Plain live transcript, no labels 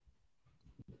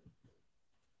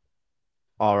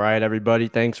All right, everybody.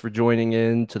 Thanks for joining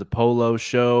in to the Polo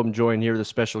Show. I'm joined here with a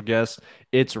special guest.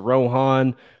 It's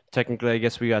Rohan. Technically, I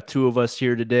guess we got two of us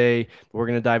here today. We're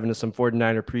going to dive into some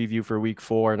 49er preview for week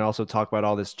 4 and also talk about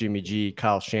all this Jimmy G,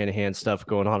 Kyle Shanahan stuff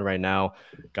going on right now.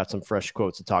 Got some fresh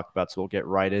quotes to talk about, so we'll get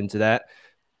right into that.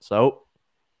 So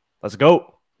let's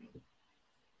go.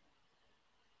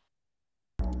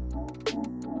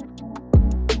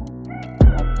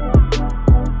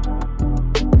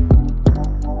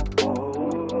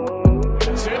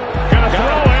 Gonna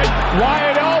throw it.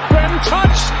 Wide open.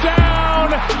 Touchdown.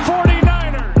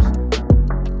 49ers.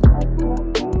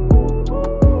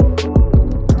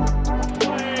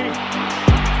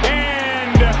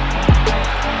 And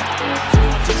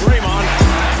to Draymond.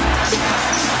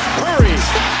 Murray.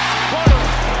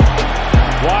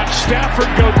 Watch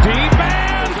Stafford go deep.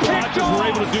 And Rodgers were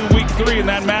able to do week 3 in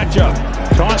that matchup.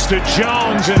 Toss to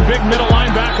Jones, and big middle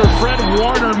linebacker Fred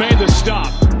Warner made the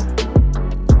stop.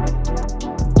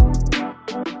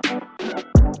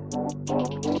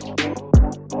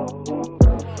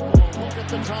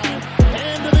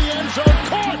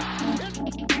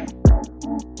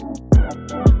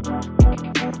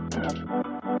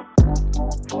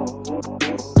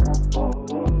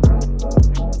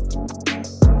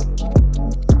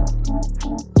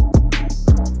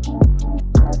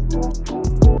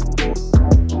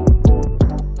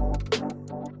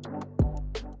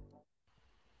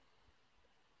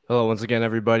 Hello, once again,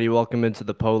 everybody. Welcome into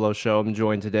the Polo Show. I'm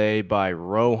joined today by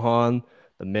Rohan,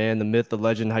 the man, the myth, the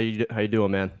legend. How you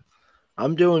doing, man?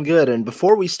 I'm doing good. And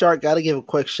before we start, got to give a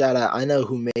quick shout out. I know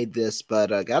who made this, but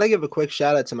got to give a quick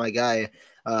shout out to my guy,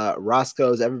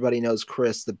 Roscoe's. Everybody knows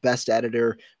Chris, the best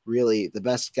editor, really the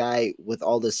best guy with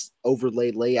all this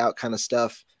overlay layout kind of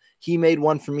stuff. He made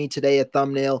one for me today, a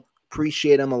thumbnail.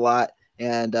 Appreciate him a lot.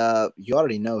 And you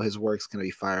already know his work's going to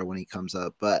be fire when he comes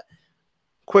up. But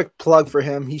quick plug for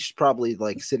him. He's probably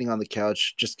like sitting on the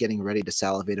couch just getting ready to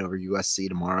salivate over USC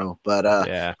tomorrow. But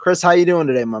Yeah. Chris, how you doing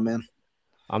today, my man?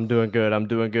 I'm doing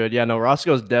good. Yeah, no,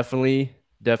 Roscoe's definitely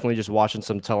just watching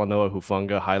some Talanoa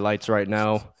Hufanga highlights right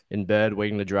now in bed,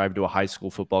 waiting to drive to a high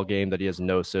school football game that he has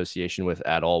no association with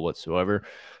at all whatsoever.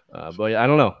 But I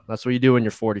don't know. That's what you do when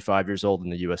you're 45 years old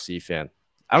and a USC fan.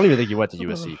 I don't even think he went to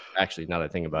USC, actually, now that I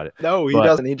think about it. No, he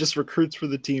doesn't. He just recruits for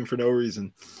the team for no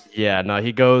reason. Yeah, no,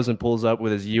 he goes and pulls up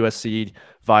with his USC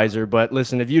visor. But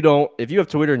listen, if you have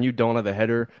Twitter and you don't have a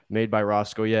header made by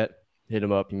Roscoe yet, hit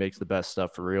him up. He makes the best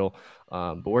stuff for real.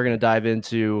 But we're going to dive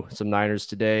into some Niners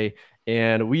today.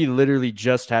 And we literally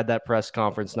just had that press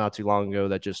conference not too long ago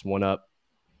that just went up.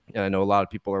 And I know a lot of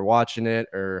people are watching it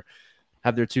or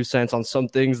have their 2 cents on some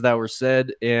things that were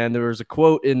said. And there was a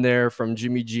quote in there from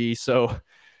Jimmy G. So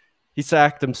he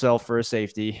sacked himself for a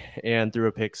safety and threw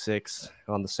a pick 6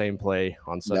 on the same play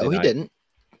on Sunday night. No, he night. didn't.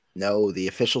 No, the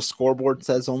official scoreboard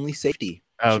says only safety.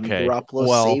 Okay. Jimmy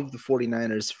Garoppolo saved the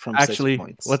 49ers from 6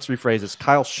 points. Let's rephrase this.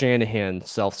 Kyle Shanahan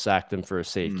self-sacked him for a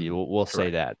safety. We'll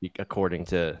say that, according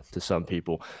to some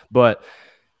people. But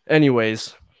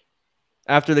anyways,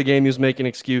 after the game, he was making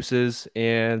excuses,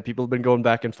 and people have been going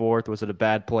back and forth. Was it a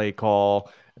bad play call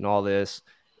and all this?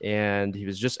 And he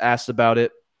was just asked about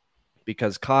it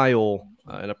because Kyle,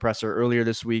 in a presser earlier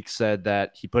this week, said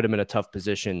that he put him in a tough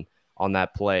position on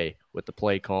that play with the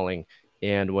play calling.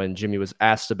 And when Jimmy was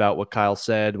asked about what Kyle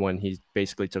said, when he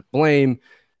basically took blame,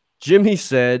 Jimmy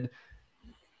said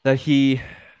that he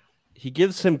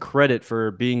gives him credit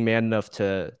for being man enough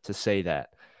to say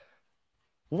that.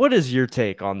 What is your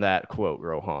take on that quote,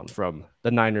 Rohan, from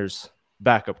the Niners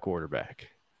backup quarterback?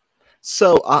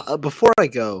 So before I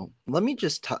go, let me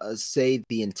just say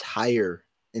the entire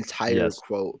yes.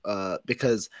 quote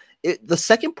because the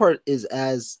second part is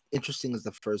as interesting as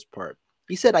the first part.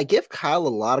 He said, I give Kyle a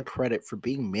lot of credit for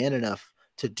being man enough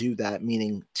to do that,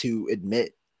 meaning to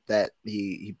admit that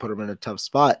he put him in a tough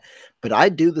spot. But I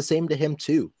do the same to him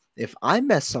too. If I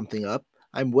mess something up,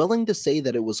 I'm willing to say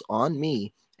that it was on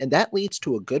me, and that leads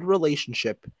to a good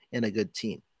relationship and a good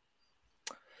team.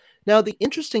 Now, the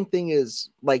interesting thing is,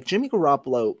 like Jimmy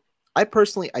Garoppolo, I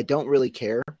don't really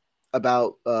care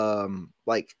about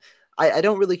I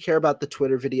don't really care about the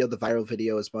Twitter video, the viral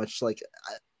video as much. Like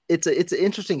it's an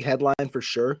interesting headline for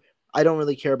sure. I don't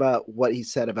really care about what he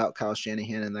said about Kyle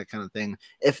Shanahan and that kind of thing,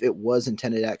 if it was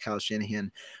intended at Kyle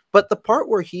Shanahan. But the part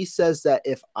where he says that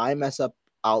if I mess up,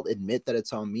 I'll admit that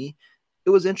it's on me.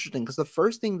 It was interesting because the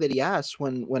first thing that he asked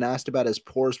when asked about his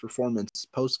poorest performance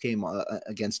post-game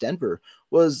against Denver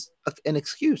was an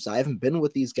excuse. I haven't been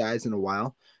with these guys in a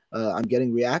while. I'm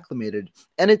getting reacclimated.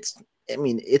 And it's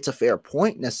a fair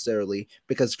point necessarily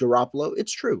because Garoppolo,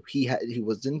 it's true. He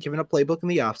wasn't given a playbook in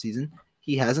the offseason.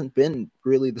 He hasn't been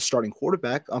really the starting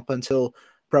quarterback up until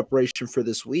preparation for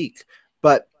this week.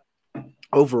 But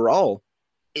overall,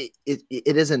 it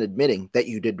isn't admitting that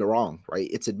you did wrong, right?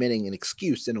 It's admitting an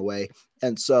excuse in a way.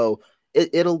 And so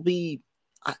it'll be,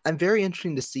 I'm very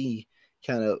interesting to see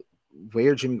kind of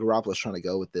where Jimmy Garoppolo is trying to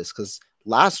go with this, because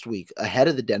last week, ahead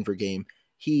of the Denver game,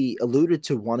 he alluded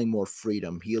to wanting more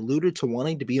freedom. He alluded to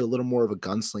wanting to be a little more of a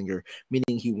gunslinger,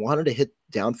 meaning he wanted to hit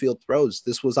downfield throws.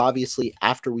 This was obviously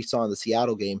after we saw in the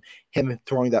Seattle game, him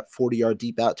throwing that 40-yard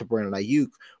deep out to Brandon Ayuk,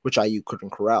 which Ayuk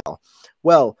couldn't corral.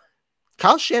 Well,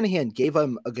 Kyle Shanahan gave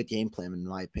him a good game plan, in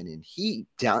my opinion. He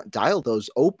dialed those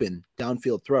open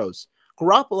downfield throws.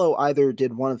 Garoppolo either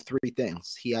did one of three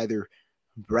things. He either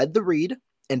read the read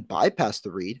and bypassed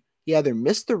the read. He either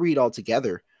missed the read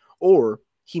altogether, or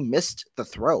he missed the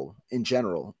throw in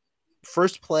general.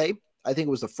 First play, I think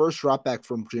it was the first drop back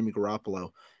from Jimmy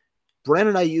Garoppolo.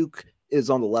 Brandon Ayuk is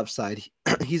on the left side.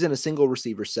 He's in a single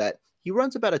receiver set. He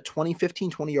runs about a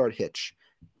 20-yard hitch.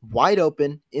 Wide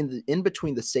open in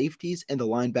between the safeties and the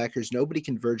linebackers. Nobody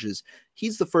converges.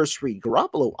 He's the first read.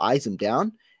 Garoppolo eyes him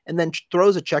down and then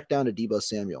throws a check down to Deebo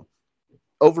Samuel.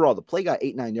 Overall, the play got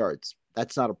 8-9 yards.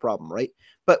 That's not a problem, right?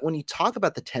 But when you talk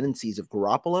about the tendencies of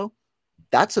Garoppolo,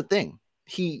 that's a thing.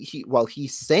 While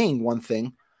he's saying one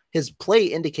thing, his play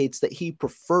indicates that he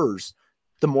prefers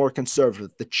the more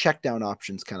conservative, the check down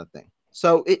options kind of thing.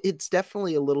 So it's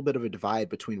definitely a little bit of a divide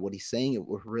between what he's saying and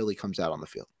what really comes out on the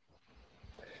field.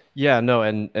 Yeah, no,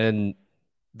 and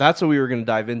that's what we were going to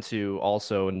dive into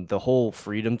also. And the whole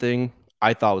freedom thing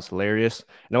I thought was hilarious.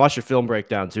 And I watched your film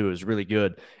breakdown too. It was really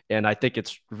good. And I think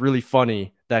it's really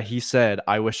funny that he said,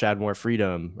 I wish I had more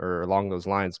freedom, or along those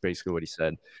lines, basically what he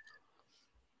said.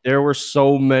 There were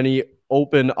so many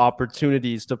open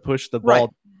opportunities to push the ball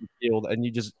to the field. And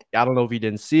I don't know if he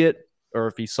didn't see it or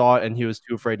if he saw it and he was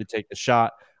too afraid to take the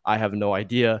shot. I have no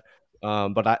idea.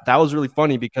 But that was really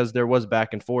funny because there was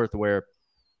back and forth where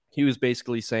he was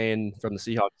basically saying from the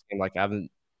Seahawks game, like, I haven't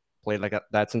played like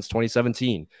that since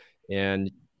 2017,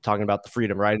 and talking about the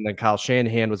freedom, right? And then Kyle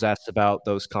Shanahan was asked about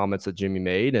those comments that Jimmy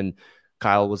made, and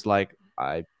Kyle was like,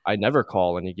 I never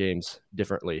call any games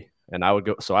differently. And I would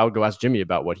go ask Jimmy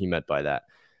about what he meant by that.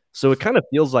 So it kind of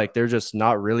feels like they're just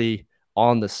not really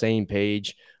on the same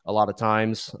page a lot of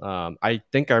times. I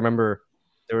think I remember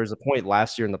there was a point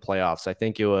last year in the playoffs. I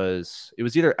think it was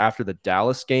either after the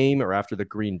Dallas game or after the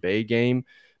Green Bay game,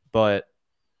 but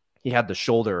he had the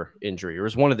shoulder injury. It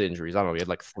was one of the injuries. I don't know. He had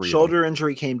like three. Shoulder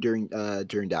injury came during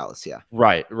Dallas. Yeah.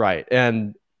 Right.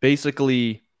 And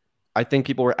basically, I think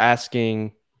people were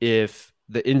asking if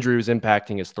the injury was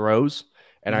impacting his throws.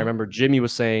 And I remember Jimmy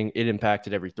was saying it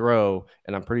impacted every throw.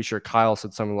 And I'm pretty sure Kyle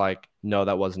said something like, no,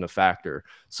 that wasn't a factor.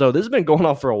 So this has been going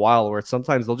on for a while where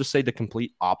sometimes they'll just say the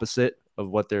complete opposite of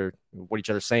what each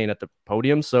other's saying at the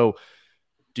podium. So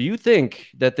do you think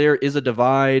that there is a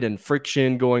divide and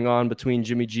friction going on between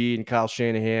Jimmy G and Kyle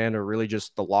Shanahan, or really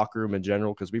just the locker room in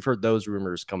general? Because we've heard those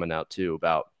rumors coming out too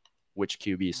about which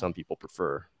QB some people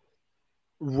prefer.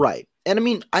 Right. And I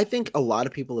mean, I think a lot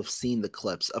of people have seen the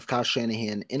clips of Kyle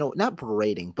Shanahan, not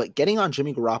berating, but getting on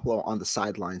Jimmy Garoppolo on the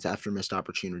sidelines after missed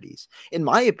opportunities. In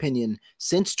my opinion,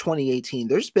 since 2018,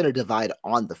 there's been a divide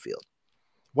on the field.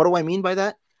 What do I mean by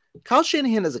that? Kyle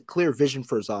Shanahan has a clear vision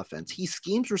for his offense. He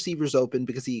schemes receivers open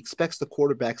because he expects the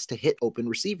quarterbacks to hit open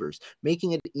receivers,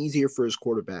 making it easier for his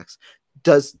quarterbacks.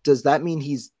 Does that mean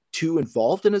he's too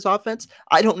involved in his offense?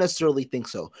 I don't necessarily think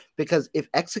so, because if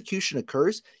execution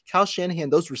occurs, Kyle Shanahan,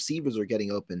 those receivers are getting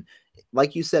open.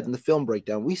 Like you said in the film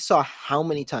breakdown, we saw how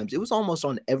many times, it was almost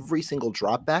on every single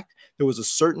drop back, there was a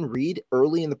certain read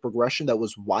early in the progression that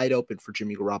was wide open for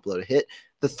Jimmy Garoppolo to hit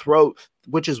the throw,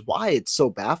 which is why it's so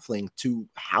baffling to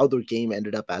how the game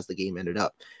ended up as the game ended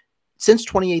up. Since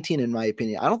 2018, in my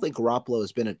opinion, I don't think Garoppolo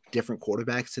has been a different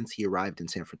quarterback since he arrived in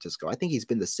San Francisco. I think he's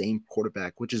been the same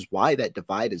quarterback, which is why that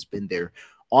divide has been there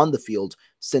on the field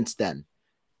since then.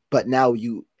 But now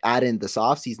you add in this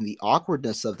offseason, the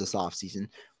awkwardness of this offseason,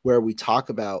 where we talk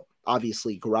about,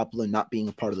 obviously, Garoppolo not being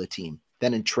a part of the team.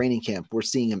 Then in training camp, we're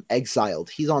seeing him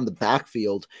exiled. He's on the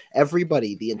backfield.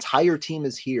 Everybody, the entire team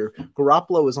is here.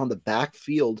 Garoppolo is on the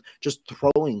backfield just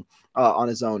throwing on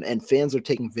his own, and fans are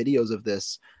taking videos of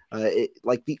this.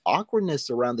 Like the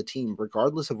awkwardness around the team,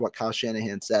 regardless of what Kyle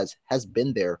Shanahan says, has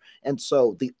been there. And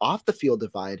so the off the field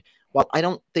divide, while I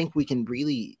don't think we can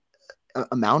really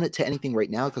amount it to anything right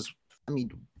now, because I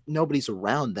mean, nobody's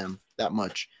around them that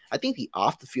much. I think the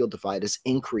off the field divide has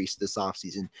increased this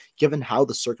offseason, given how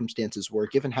the circumstances were,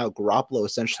 given how Garoppolo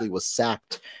essentially was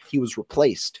sacked, he was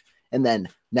replaced, and then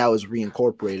now is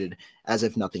reincorporated as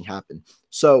if nothing happened.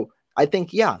 So I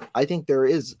think there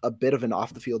is a bit of an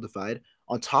off the field divide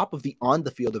on top of the on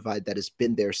the field divide that has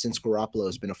been there since Garoppolo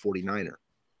has been a 49er.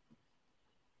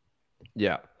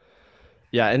 Yeah.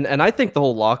 Yeah, and I think the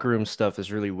whole locker room stuff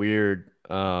is really weird.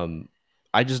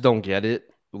 I just don't get it.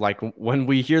 Like when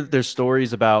we hear that there's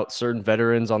stories about certain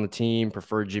veterans on the team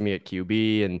prefer Jimmy at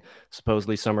QB, and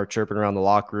supposedly some are chirping around the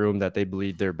locker room that they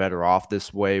believe they're better off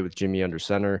this way with Jimmy under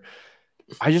center.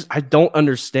 I don't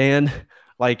understand.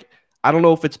 Like I don't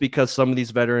know if it's because some of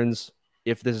these veterans,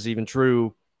 if this is even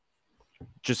true,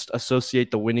 just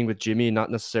associate the winning with Jimmy and not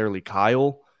necessarily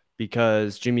Kyle,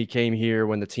 because Jimmy came here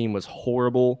when the team was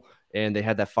horrible and they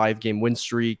had that 5-game win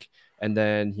streak. And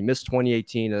then he missed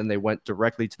 2018, and then they went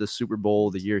directly to the Super Bowl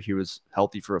the year he was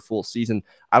healthy for a full season.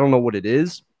 I don't know what it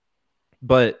is,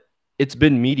 but it's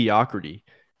been mediocrity.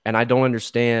 And I don't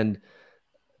understand.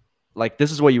 Like,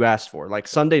 this is what you asked for. Like,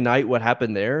 Sunday night, what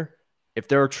happened there? If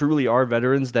there truly are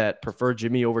veterans that prefer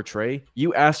Jimmy over Trey,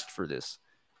 you asked for this.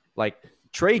 Like,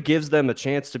 Trey gives them a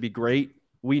chance to be great.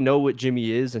 We know what Jimmy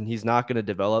is, and he's not going to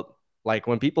develop. Like,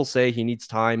 when people say he needs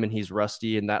time and he's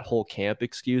rusty and that whole camp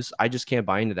excuse, I just can't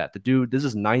buy into that. The dude, this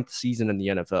is 9th season in the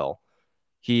NFL.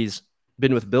 He's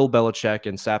been with Bill Belichick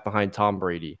and sat behind Tom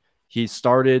Brady. He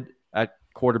started at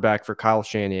quarterback for Kyle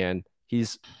Shanahan.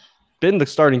 He's been the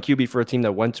starting QB for a team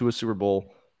that went to a Super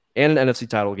Bowl and an NFC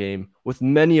title game with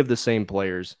many of the same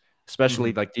players,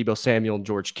 especially like Deebo Samuel and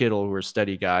George Kittle, who are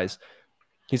steady guys.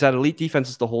 He's had elite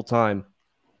defenses the whole time.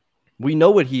 We know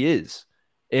what he is.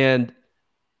 And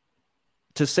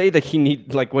to say that he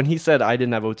need, like when he said, I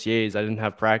didn't have OTAs, I didn't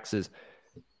have practices,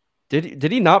 did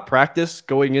he not practice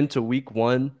going into week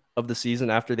 1 of the season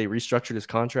after they restructured his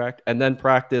contract, and then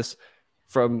practice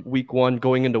from week 1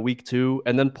 going into week 2,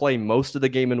 and then play most of the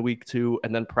game in week 2,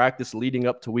 and then practice leading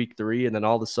up to week 3, and then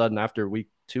all of a sudden after week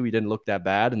 2 he didn't look that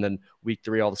bad, and then week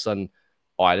 3 all of a sudden,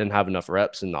 oh, I didn't have enough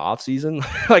reps in the offseason?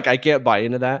 Like, I can't buy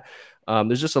into that.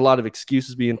 There's just a lot of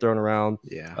excuses being thrown around.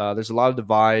 Yeah. There's a lot of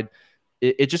divide.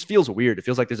 It just feels weird. It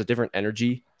feels like there's a different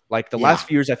energy. Like the last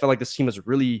few years, I felt like this team was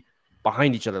really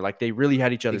behind each other. Like they really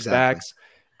had each other's backs.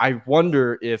 I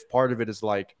wonder if part of it is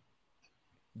like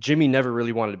Jimmy never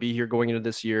really wanted to be here going into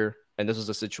this year, and this was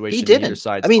a situation he didn't.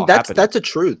 I mean, that's a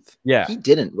truth. Yeah, he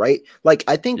didn't. Right? Like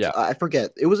I think I forget.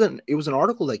 It was an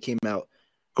article that came out.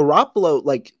 Garoppolo,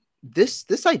 like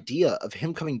this idea of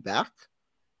him coming back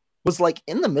was like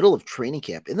in the middle of training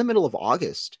camp, in the middle of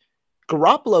August.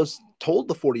 Garoppolo told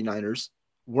the 49ers,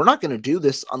 we're not going to do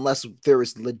this unless there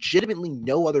is legitimately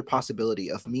no other possibility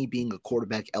of me being a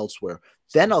quarterback elsewhere.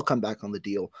 Then I'll come back on the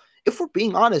deal. If we're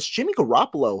being honest, Jimmy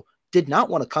Garoppolo did not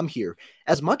want to come here.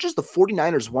 As much as the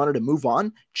 49ers wanted to move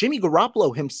on, Jimmy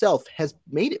Garoppolo himself has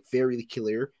made it very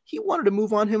clear he wanted to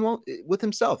move on with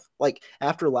himself. Like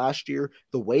after last year,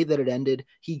 the way that it ended,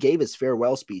 he gave his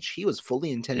farewell speech. He was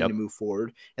fully intending to move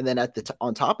forward. And then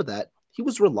on top of that, he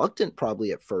was reluctant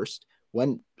probably at first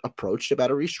when approached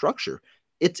about a restructure.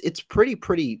 It's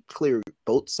pretty clear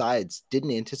both sides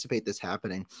didn't anticipate this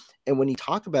happening. And when you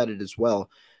talk about it as well,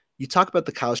 you talk about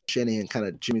the Kyle Shanahan kind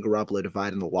of Jimmy Garoppolo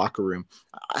divide in the locker room.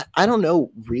 I don't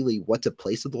know really what to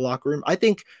place in the locker room. I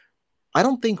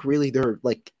don't think really they're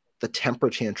like the temper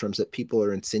tantrums that people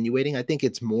are insinuating. I think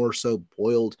it's more so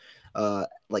boiled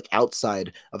like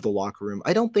outside of the locker room.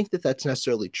 I don't think that that's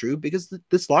necessarily true because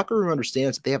this locker room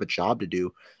understands that they have a job to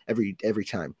do every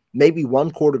time. Maybe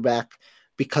one quarterback,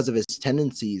 because of his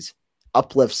tendencies,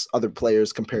 uplifts other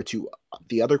players compared to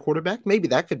the other quarterback. Maybe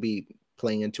that could be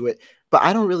playing into it, but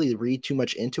I don't really read too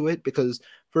much into it because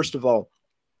first of all,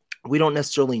 we don't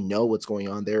necessarily know what's going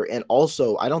on there. And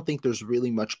also, I don't think there's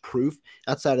really much proof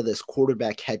outside of this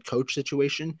quarterback head coach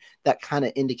situation that kind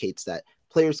of indicates that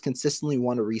players consistently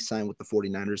want to re-sign with the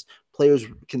 49ers. Players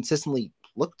consistently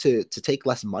look to take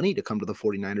less money to come to the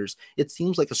 49ers. It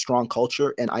seems like a strong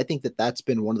culture. And I think that that's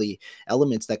been one of the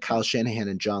elements that Kyle Shanahan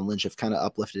and John Lynch have kind of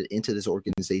uplifted into this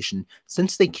organization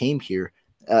since they came here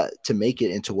to make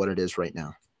it into what it is right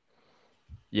now.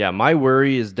 Yeah, my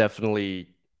worry is definitely,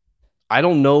 I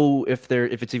don't know if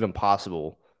it's even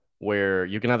possible where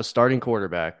you can have a starting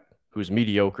quarterback who's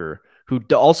mediocre, who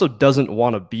also doesn't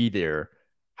want to be there.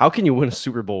 How can you win a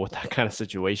Super Bowl with that kind of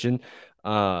situation?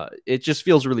 It just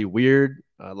feels really weird.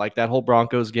 Like that whole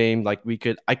Broncos game, like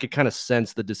I could kind of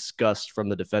sense the disgust from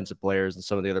the defensive players and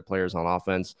some of the other players on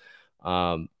offense.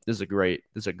 This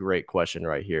is a great question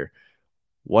right here.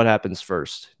 What happens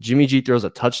first? Jimmy G throws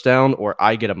a touchdown or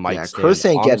I get a mic stand? Chris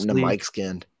ain't getting a mic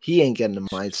stand. He ain't getting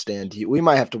a mic stand. We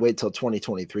might have to wait till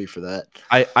 2023 for that.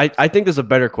 I think there's a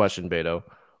better question, Beto.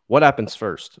 What happens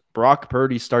first? Brock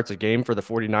Purdy starts a game for the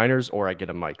 49ers or I get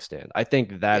a mic stand? I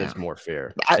think that is more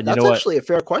fair. That's actually a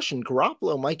fair question.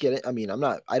 Garoppolo might get it. I mean,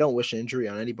 I don't wish injury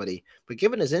on anybody, but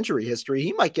given his injury history,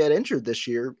 he might get injured this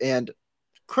year. And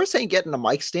Chris ain't getting a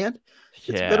mic stand.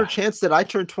 It's a better chance that I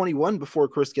turn 21 before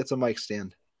Chris gets a mic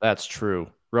stand. That's true.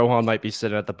 Rohan might be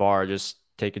sitting at the bar just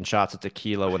taking shots of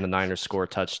tequila when the Niners score a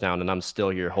touchdown, and I'm still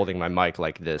here holding my mic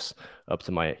like this up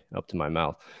to my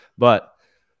mouth. But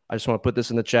I just want to put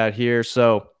this in the chat here.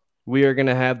 So we are going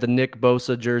to have the Nick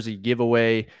Bosa jersey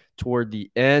giveaway toward the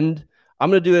end.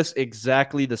 I'm going to do this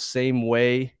exactly the same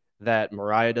way that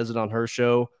Mariah does it on her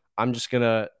show. I'm just going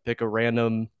to pick a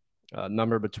random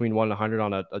number between 1 and 100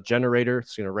 on a generator.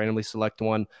 It's going to randomly select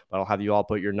one, but I'll have you all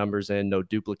put your numbers in, no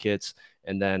duplicates.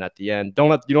 And then at the end, you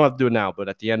don't have to do it now, but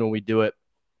at the end when we do it,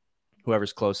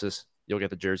 whoever's closest, you'll get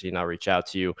the jersey and I'll reach out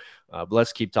to you. But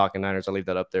let's keep talking Niners. I'll leave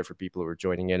that up there for people who are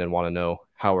joining in and want to know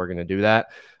how we're going to do that.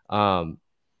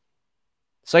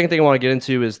 Second thing I want to get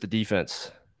into is the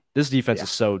defense. This defense is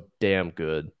so damn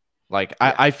good. Like,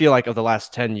 I feel like of the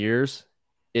last 10 years,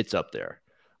 it's up there.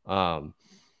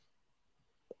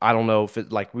 I don't know if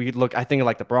it, like, we could look, I think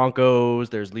like the Broncos,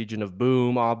 there's Legion of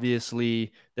Boom,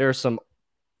 obviously. There are some,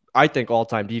 I think,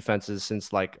 all-time defenses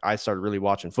since like I started really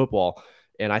watching football.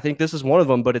 And I think this is one of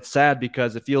them, but it's sad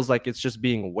because it feels like it's just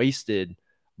being wasted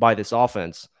by this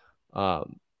offense.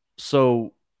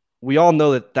 So we all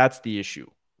know that that's the issue,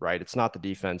 right? It's not the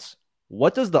defense.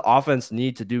 What does the offense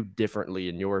need to do differently,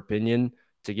 in your opinion,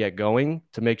 to get going,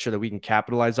 to make sure that we can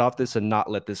capitalize off this and not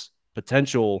let this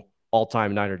potential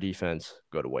all-time Niner defense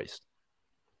go to waste?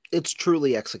 It's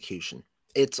truly execution.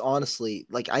 It's honestly,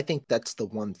 like, I think that's the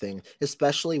one thing,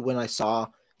 especially when I saw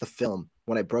the film,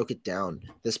 when I broke it down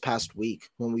this past week,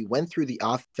 when we went through the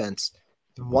offense,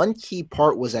 one key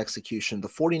part was execution. The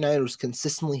 49ers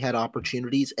consistently had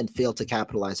opportunities and failed to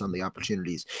capitalize on the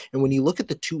opportunities. And when you look at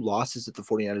the two losses that the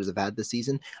 49ers have had this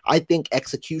season, I think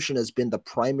execution has been the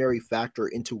primary factor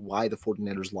into why the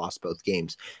 49ers lost both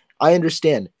games. I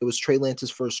understand it was Trey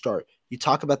Lance's first start. You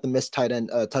talk about the missed tight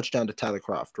end touchdown to Tyler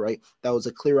Kroft, right? That was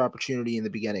a clear opportunity in the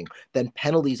beginning. Then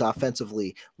penalties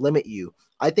offensively limit you.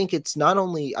 I think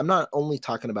I'm not only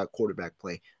talking about quarterback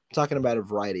play. I'm talking about a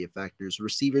variety of factors.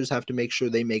 Receivers have to make sure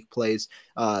they make plays.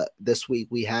 This week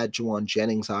we had Juwan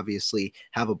Jennings obviously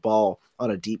have a ball on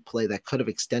a deep play that could have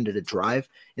extended a drive.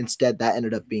 Instead, that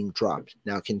ended up being dropped.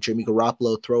 Now, can Jimmy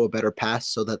Garoppolo throw a better pass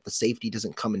so that the safety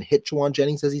doesn't come and hit Juwan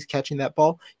Jennings as he's catching that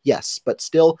ball? Yes, but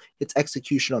still, it's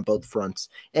execution on both fronts.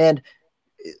 And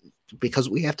because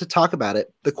we have to talk about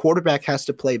it, the quarterback has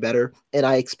to play better, and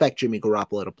I expect Jimmy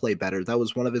Garoppolo to play better. That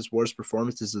was one of his worst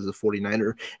performances as a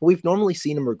 49er. We've normally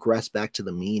seen him regress back to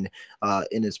the mean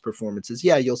in his performances.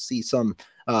 Yeah, you'll see some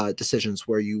decisions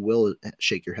where you will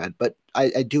shake your head, but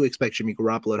I do expect Jimmy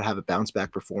Garoppolo to have a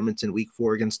bounce-back performance in Week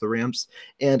 4 against the Rams,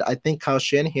 and I think Kyle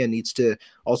Shanahan needs to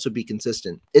also be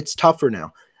consistent. It's tougher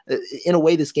now. In a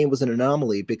way, this game was an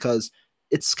anomaly because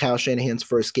it's Kyle Shanahan's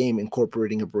first game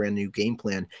incorporating a brand new game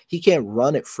plan. He can't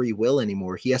run at free will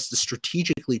anymore. He has to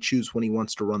strategically choose when he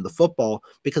wants to run the football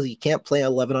because he can't play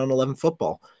 11-on-11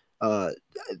 football.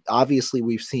 Obviously,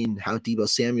 we've seen how Deebo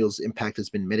Samuel's impact has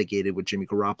been mitigated with Jimmy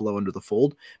Garoppolo under the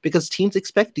fold because teams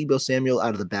expect Deebo Samuel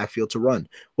out of the backfield to run.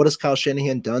 What has Kyle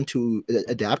Shanahan done to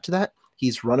adapt to that?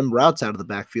 He's running routes out of the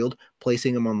backfield,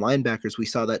 placing them on linebackers. We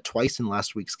saw that twice in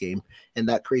last week's game, and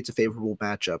that creates a favorable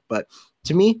matchup. But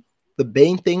to me, the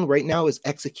main thing right now is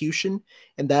execution,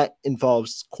 and that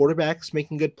involves quarterbacks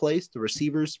making good plays, the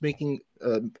receivers making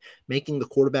the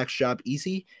quarterback's job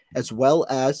easy, as well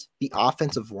as the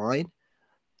offensive line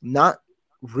not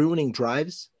ruining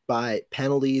drives by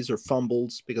penalties or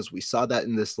fumbles, because we saw that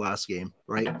in this last game,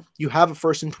 right? You have a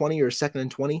 1st and 20 or a 2nd and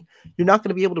 20, you're not going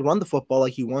to be able to run the football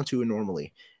like you want to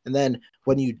normally. And then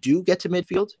when you do get to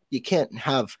midfield, you can't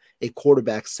have a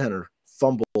quarterback center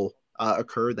fumble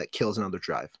occur that kills another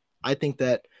drive. I think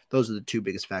that those are the two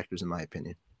biggest factors in my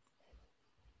opinion.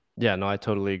 Yeah, no, I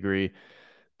totally agree.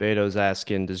 Beto's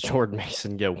asking, does Jordan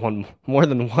Mason get more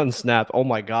than one snap? Oh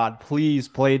my God, please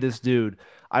play this dude.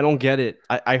 I don't get it.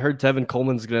 I heard Tevin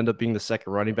Coleman's going to end up being the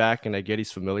second running back, and I get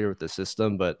he's familiar with the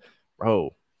system, but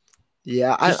bro.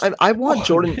 Yeah, I want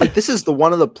Jordan. Like, this is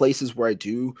one of the places where I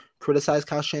do criticize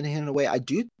Kyle Shanahan in a way. I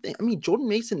do think, Jordan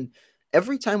Mason,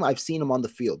 every time I've seen him on the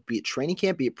field, be it training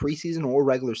camp, be it preseason or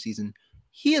regular season,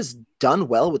 he has done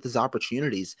well with his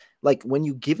opportunities. Like, when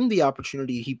you give him the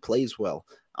opportunity, he plays well.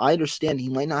 I understand he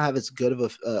might not have as good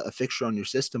of a fixture on your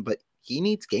system, but he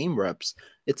needs game reps.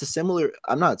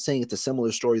 I'm not saying it's a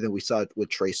similar story that we saw with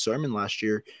Trey Sermon last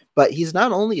year, but he's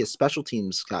not only a special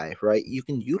teams guy, right? You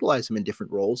can utilize him in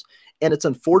different roles. And it's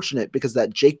unfortunate because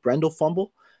that Jake Brendel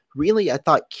fumble really, I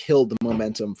thought, killed the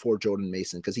momentum for Jordan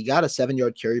Mason because he got a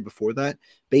 7-yard carry before that.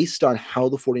 Based on how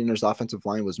the 49ers offensive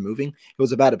line was moving, it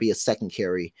was about to be a second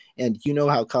carry. And you know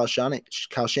how Kyle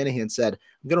Shanahan said,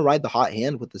 I'm going to ride the hot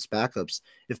hand with his backups.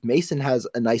 If Mason has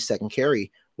a nice second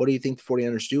carry, what do you think the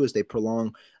 49ers do as they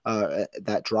prolong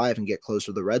that drive and get closer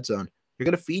to the red zone? You're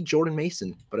going to feed Jordan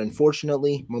Mason. But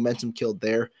unfortunately, momentum killed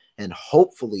there. And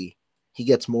hopefully he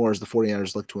gets more as the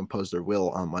 49ers look to impose their will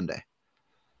on Monday.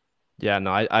 Yeah,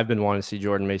 no, I've been wanting to see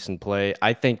Jordan Mason play.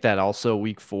 I think that also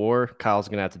week 4, Kyle's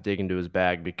going to have to dig into his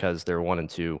bag because they're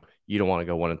 1-2. You don't want to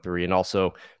go 1-3. And also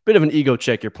a bit of an ego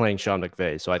check. You're playing Sean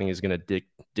McVay. So I think he's going to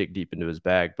dig deep into his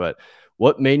bag. But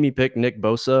what made me pick Nick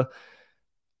Bosa,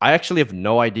 I actually have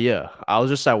no idea. I was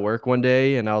just at work one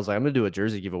day and I was like, I'm going to do a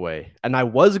jersey giveaway. And I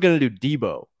was going to do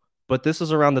Debo. But this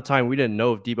was around the time we didn't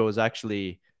know if Debo was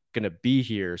actually going to be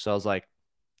here. So I was like,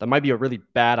 that might be a really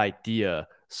bad idea.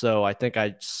 So I think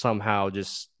I somehow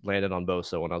just landed on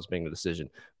Bosa when I was making the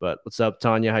decision. But what's up,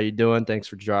 Tanya? How you doing? Thanks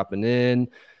for dropping in.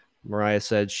 Mariah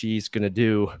said she's going to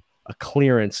do a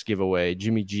clearance giveaway,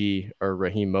 Jimmy G or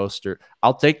Raheem Mostert.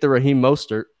 I'll take the Raheem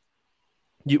Mostert.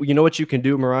 You know what you can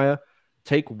do, Mariah?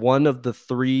 Take one of the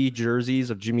 3 jerseys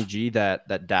of Jimmy G that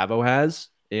Davo has,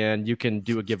 and you can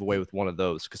do a giveaway with one of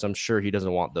those because I'm sure he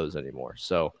doesn't want those anymore.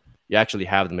 So you actually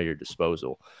have them at your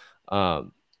disposal.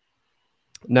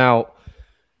 Now,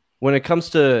 when it comes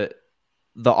to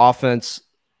the offense,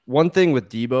 one thing with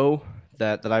Debo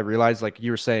that I realized, like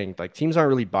you were saying, like teams aren't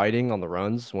really biting on the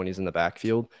runs when he's in the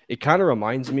backfield. It kind of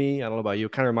reminds me, I don't know about you,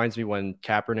 it kind of reminds me when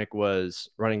Kaepernick was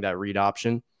running that read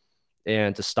option.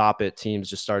 And to stop it, teams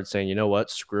just started saying, you know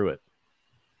what, screw it.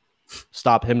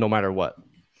 Stop him no matter what,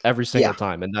 every single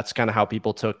time. And that's kind of how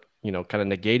people took, kind of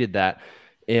negated that.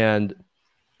 And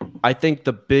I think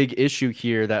the big issue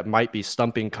here that might be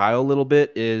stumping Kyle a little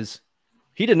bit is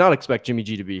he did not expect Jimmy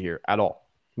G to be here at all.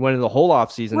 He went into the whole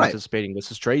offseason anticipating this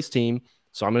is Trey's team,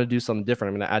 so I'm going to do something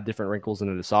different. I'm going to add different wrinkles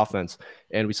into this offense.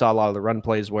 And we saw a lot of the run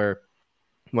plays where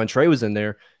when Trey was in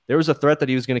there was a threat that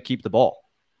he was going to keep the ball.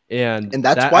 And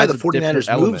that's why the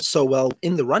 49ers moved so well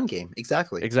in the run game.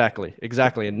 Exactly.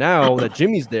 And now that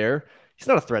Jimmy's there, he's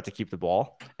not a threat to keep the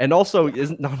ball. And also,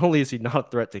 not only is he not a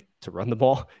threat to run the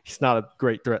ball, he's not a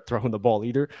great threat throwing the ball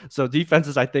either. So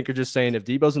defenses, I think, are just saying if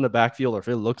Debo's in the backfield or if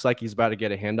it looks like he's about to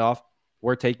get a handoff,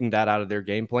 we're taking that out of their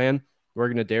game plan. We're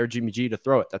going to dare Jimmy G to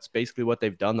throw it. That's basically what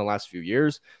they've done the last few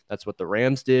years. That's what the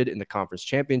Rams did in the conference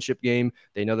championship game.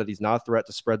 They know that he's not a threat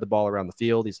to spread the ball around the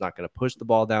field. He's not going to push the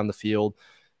ball down the field.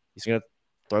 He's going to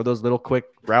throw those little quick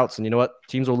routes. And you know what?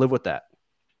 Teams will live with that.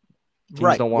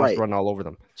 Teams don't want us to run all over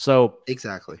them. So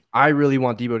exactly, I really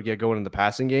want Debo to get going in the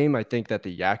passing game. I think that the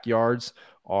yak yards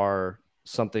are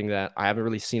something that I haven't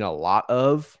really seen a lot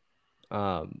of.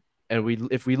 And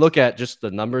if we look at just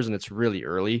the numbers, and it's really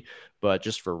early, but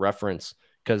just for reference,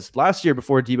 because last year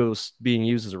before Debo was being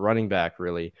used as a running back,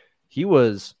 really, he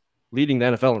was leading the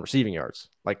NFL in receiving yards.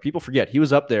 Like people forget, he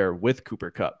was up there with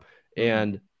Cooper Kupp.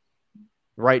 And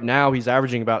right now he's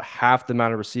averaging about half the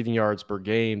amount of receiving yards per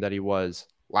game that he was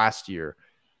last year.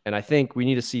 And I think we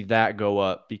need to see that go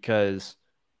up because,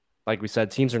 like we said,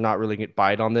 teams are not really going to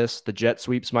bite on this. The jet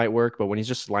sweeps might work, but when he's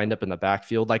just lined up in the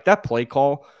backfield, like that play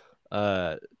call,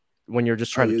 when you're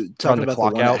just trying to run the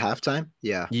clock out at halftime.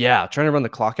 Yeah. Trying to run the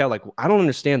clock out. Like, I don't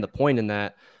understand the point in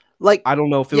that. Like, I don't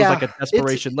know if it was like a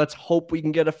desperation. Let's hope we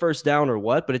can get a first down or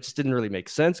what, but it just didn't really make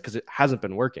sense because it hasn't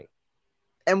been working.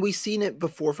 And we've seen it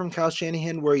before from Kyle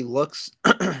Shanahan where he looks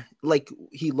like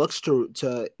he looks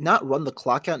to not run the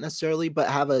clock out necessarily, but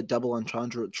have a double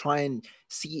entendre, try and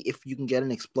see if you can get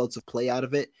an explosive play out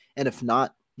of it. And if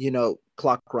not,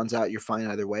 clock runs out, you're fine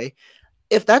either way.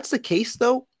 If that's the case,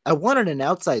 though, I wanted an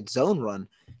outside zone run.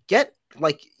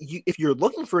 If you're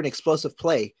looking for an explosive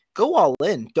play, go all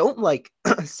in. Don't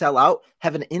sell out.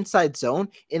 Have an inside zone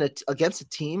against a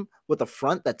team with a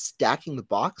front that's stacking the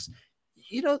box.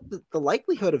 The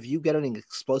likelihood of you getting an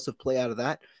explosive play out of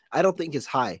that, I don't think is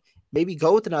high. Maybe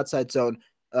go with an outside zone.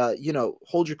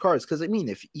 Hold your cards because even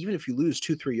if you lose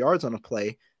 2-3 yards on a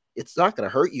play, it's not going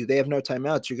to hurt you. They have no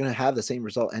timeouts. You're going to have the same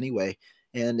result anyway.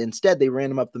 And instead, they ran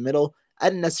him up the middle. I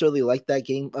didn't necessarily like that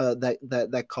game,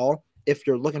 that call. If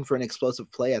you're looking for an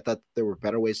explosive play, I thought there were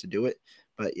better ways to do it.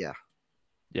 But yeah.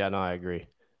 Yeah, no, I agree.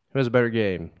 Who has a better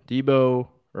game, Debo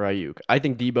or Ayuk? I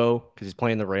think Debo because he's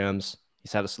playing the Rams.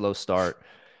 He's had a slow start.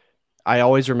 I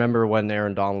always remember when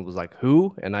Aaron Donald was like,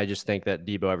 who? And I just think that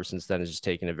Debo ever since then has just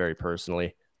taken it very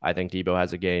personally. I think Debo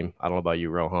has a game. I don't know about you,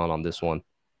 Rohan, on this one.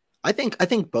 I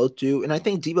think both do. And I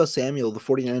think Debo Samuel, the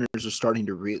 49ers are starting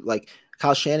to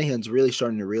Kyle Shanahan's really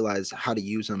starting to realize how to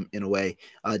use him in a way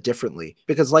differently.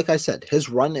 Because like I said, his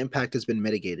run impact has been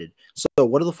mitigated. So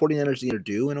what do the 49ers need to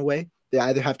do in a way? They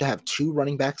either have to have 2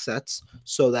 running back sets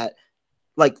so that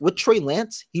with Trey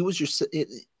Lance, he was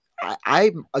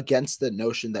I'm against the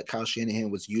notion that Kyle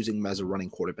Shanahan was using him as a running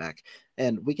quarterback.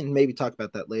 And we can maybe talk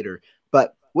about that later.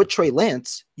 But with Trey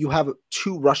Lance, you have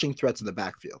 2 rushing threats in the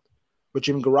backfield. With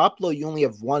Jimmy Garoppolo, you only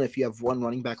have 1 if you have 1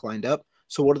 running back lined up.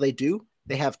 So what do?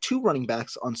 They have 2 running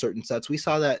backs on certain sets. We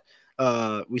saw that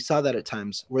at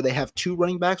times where they have 2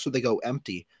 running backs where they go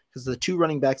empty, because the 2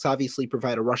 running backs obviously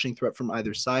provide a rushing threat from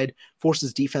either side,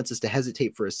 forces defenses to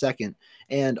hesitate for a second.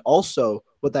 And also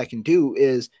what that can do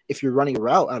is if you're running a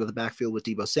route out of the backfield with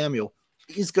Deebo Samuel,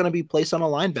 he's going to be placed on a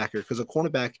linebacker, because a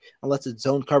cornerback, unless it's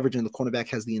zone coverage and the cornerback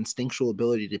has the instinctual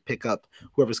ability to pick up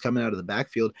whoever's coming out of the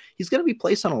backfield, he's going to be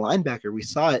placed on a linebacker. We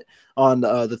saw it on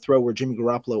the throw where Jimmy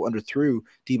Garoppolo underthrew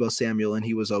Deebo Samuel and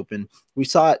he was open. We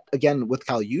saw it again with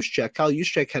Kyle Juszczyk. Kyle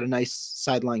Juszczyk had a nice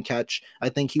sideline catch. I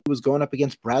think he was going up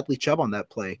against Bradley Chubb on that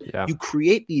play. Yeah. You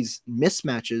create these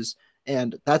mismatches,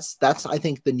 and that's I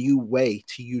think the new way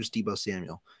to use Deebo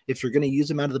Samuel. If you're going to use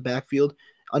him out of the backfield,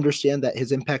 understand that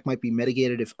his impact might be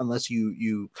mitigated unless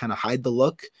you kind of hide the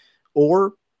look,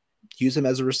 or use him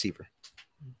as a receiver.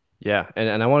 Yeah,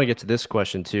 and I want to get to this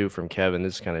question too from Kevin.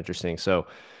 This is kind of interesting. So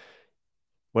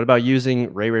what about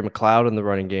using Ray McCloud in the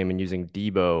running game and using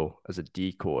Deebo as a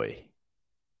decoy?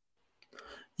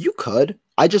 You could.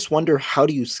 I just wonder, how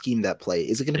do you scheme that play?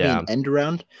 Is it going to be an end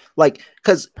around? Like,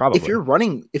 because if you're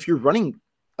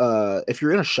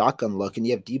in a shotgun look and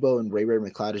you have Deebo and Ray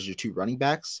McCloud as your 2 running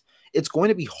backs, it's going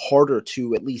to be harder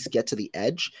to at least get to the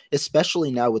edge, especially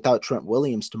now without Trent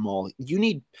Williams to maul. You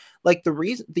need, like, the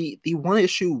one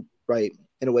issue, right,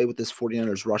 in a way with this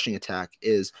 49ers rushing attack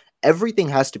is everything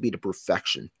has to be to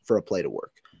perfection for a play to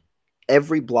work.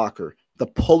 Every blocker, the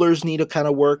pullers need to kind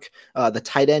of work. The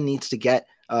tight end needs to get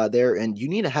there, and you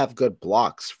need to have good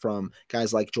blocks from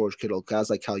guys like George Kittle, guys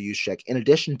like Kyle Juszczyk, in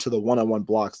addition to the one-on-one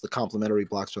blocks, the complementary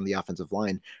blocks from the offensive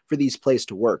line, for these plays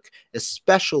to work,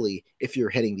 especially if you're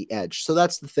hitting the edge. So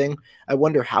that's the thing. I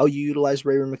wonder how you utilize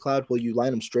Ray McCloud. Will you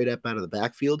line him straight up out of the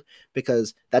backfield,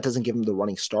 because that doesn't give him the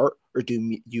running start, or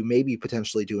do you maybe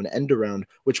potentially do an end around,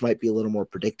 which might be a little more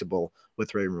predictable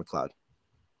with Ray McCloud?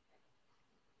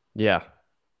 Yeah.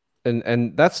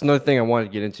 And that's another thing I wanted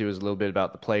to get into, is a little bit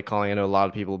about the play calling. I know a lot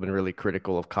of people have been really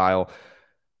critical of Kyle.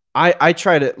 I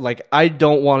try to, like, I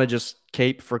don't want to just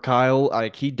cape for Kyle.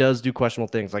 Like, he does do questionable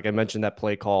things. Like I mentioned, that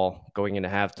play call going into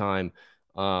halftime.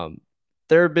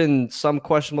 There have been some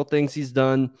questionable things he's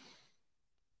done.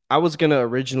 I was going to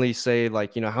originally say,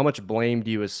 like, how much blame do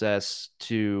you assess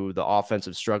to the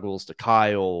offensive struggles to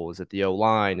Kyle? Is it the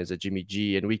O-line? Is it Jimmy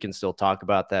G? And we can still talk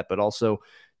about that. But also,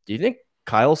 do you think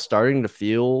Kyle's starting to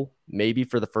feel, maybe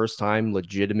for the first time,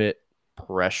 legitimate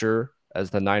pressure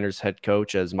as the Niners head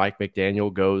coach, as Mike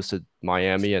McDaniel goes to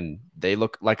Miami and they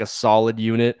look like a solid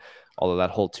unit, although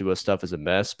that whole Tua stuff is a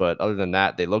mess. But other than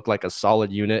that, they look like a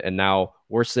solid unit. And now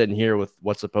we're sitting here with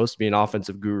what's supposed to be an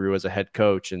offensive guru as a head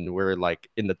coach, and we're like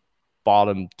in the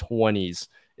bottom 20s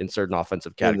in certain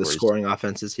offensive categories. In the scoring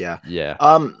offenses, yeah. Yeah.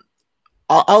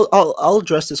 I'll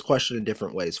address this question in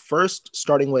different ways. First,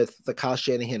 starting with the Kyle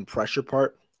Shanahan pressure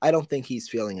part, I don't think he's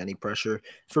feeling any pressure.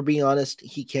 For being honest,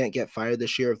 he can't get fired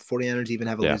this year if the 49ers even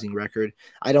have a losing record.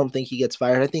 I don't think he gets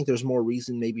fired. I think there's more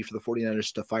reason maybe for the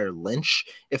 49ers to fire Lynch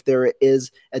if there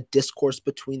is a discourse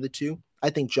between the two. I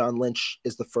think John Lynch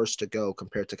is the first to go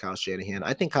compared to Kyle Shanahan.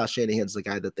 I think Kyle Shanahan's the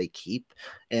guy that they keep,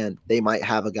 and they might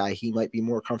have a guy he might be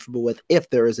more comfortable with if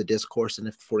there is a discourse and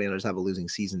if the 49ers have a losing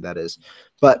season, that is.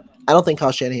 But I don't think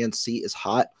Kyle Shanahan's seat is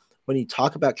hot. When you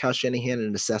talk about Kyle Shanahan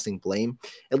and assessing blame,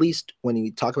 at least when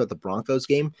you talk about the Broncos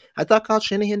game, I thought Kyle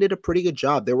Shanahan did a pretty good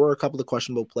job. There were a couple of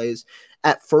questionable plays.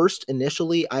 At first,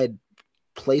 initially, I had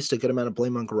placed a good amount of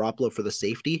blame on Garoppolo for the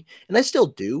safety, and I still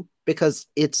do, because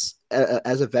it's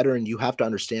as a veteran, you have to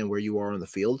understand where you are on the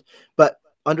field. But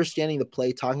understanding the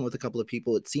play, talking with a couple of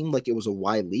people, it seemed like it was a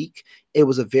wide leak. It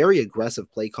was a very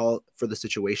aggressive play call for the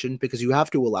situation, because you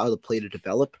have to allow the play to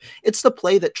develop. It's the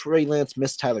play that Trey Lance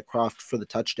missed Tyler Kroft for the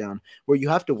touchdown, where you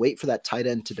have to wait for that tight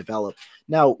end to develop.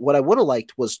 Now, what I would have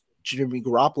liked was Jimmy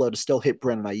Garoppolo to still hit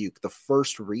Brandon Ayuk, the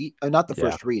first read, not the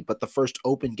first read, but the first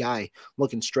open guy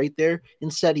looking straight there.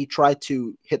 Instead, he tried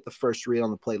to hit the first read on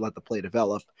the play, let the play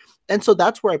develop. And so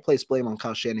that's where I place blame on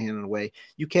Kyle Shanahan in a way.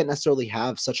 You can't necessarily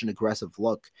have such an aggressive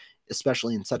look,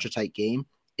 especially in such a tight game,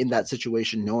 in that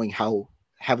situation, knowing how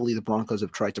heavily the Broncos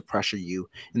have tried to pressure you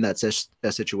in that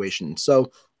situation.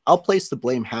 So I'll place the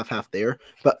blame half there.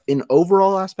 But in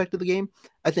overall aspect of the game,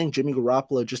 I think Jimmy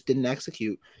Garoppolo just didn't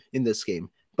execute in this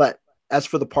game. But as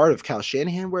for the part of Kyle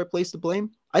Shanahan where I place the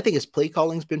blame, I think his play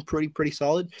calling's been pretty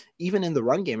solid. Even in the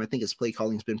run game, I think his play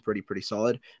calling's been pretty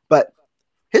solid. But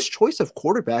his choice of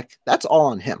quarterback, that's all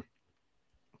on him.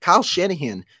 Kyle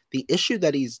Shanahan, the issue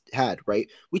that he's had, right?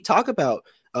 We talk about,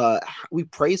 we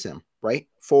praise him, right,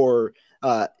 for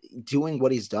doing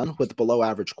what he's done with below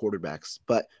average quarterbacks.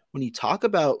 But when you talk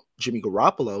about Jimmy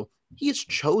Garoppolo, he has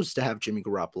chose to have Jimmy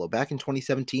Garoppolo. Back in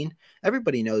 2017,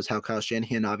 everybody knows how Kyle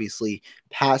Shanahan obviously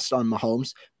passed on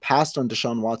Mahomes, passed on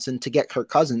Deshaun Watson to get Kirk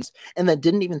Cousins, and then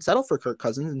didn't even settle for Kirk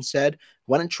Cousins. Instead,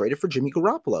 went and traded for Jimmy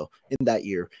Garoppolo in that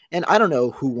year. And I don't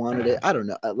know who wanted it. I don't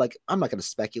know. Like, I'm not going to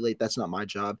speculate. That's not my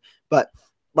job. But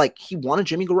like, he wanted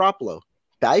Jimmy Garoppolo.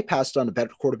 Bypassed on a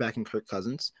better quarterback in Kirk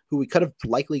Cousins, who we could have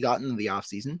likely gotten in the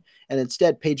offseason, and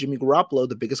instead paid Jimmy Garoppolo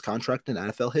the biggest contract in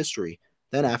NFL history.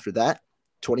 Then after that,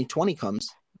 2020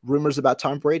 comes, rumors about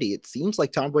Tom Brady. It seems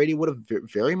like Tom Brady would have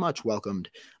very much welcomed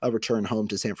a return home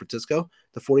to San Francisco.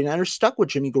 The 49ers stuck with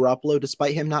Jimmy Garoppolo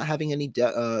despite him not having any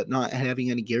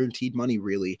guaranteed money,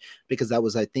 really, because that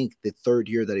was, I think, the third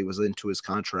year that he was into his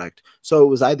contract. So it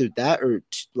was either that or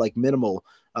like minimal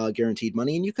guaranteed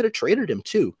money, and you could have traded him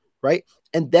too, right?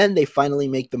 And then they finally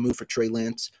make the move for Trey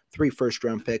Lance, 3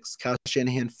 first-round picks. Kyle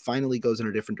Shanahan finally goes in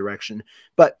a different direction.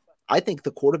 But I think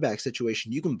the quarterback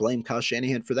situation, you can blame Kyle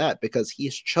Shanahan for that because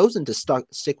he's chosen to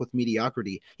stick with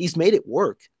mediocrity. He's made it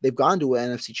work. They've gone to an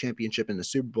NFC championship in the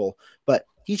Super Bowl, but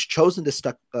he's chosen to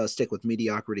stick with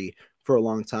mediocrity for a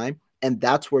long time. And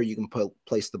that's where you can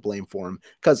place the blame for him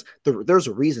because there's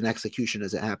a reason execution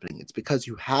isn't happening. It's because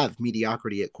you have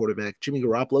mediocrity at quarterback. Jimmy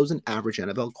Garoppolo is an average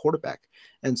NFL quarterback.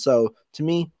 And so to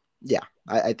me, yeah,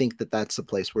 I think that's a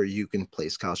place where you can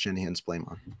place Kyle Shanahan's blame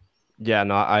on. Yeah,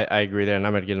 no, I agree there, and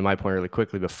I'm going to get to my point really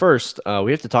quickly. But first,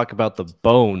 we have to talk about the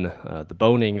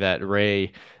boning that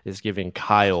Ray is giving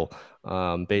Kyle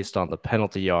based on the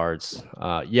penalty yards.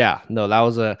 Yeah, no, that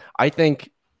was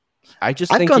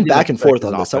I've gone back and forth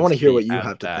on this. I want to hear what you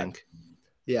have to think.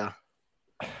 Yeah.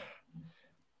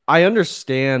 I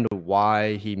understand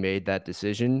why he made that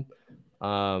decision.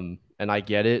 And I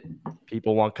get it.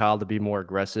 People want Kyle to be more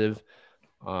aggressive.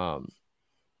 I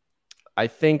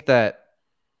think that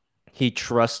he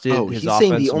trusted his offense. He's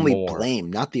saying the only more.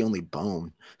 blame, not the only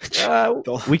bone.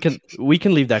 we can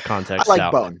leave that context I like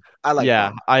out. bone. I like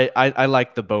bone. I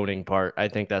like the boning part. I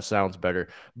think that sounds better.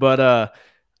 But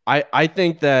I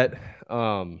think that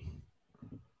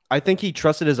I think he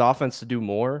trusted his offense to do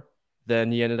more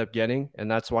than he ended up getting,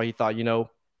 and that's why he thought,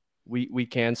 we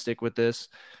can stick with this.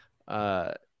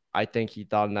 I think he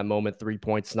thought in that moment 3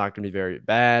 points is not going to be very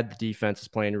bad. The defense is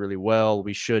playing really well.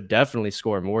 We should definitely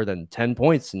score more than 10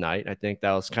 points tonight. I think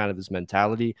that was kind of his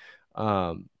mentality.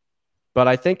 But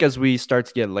I think as we start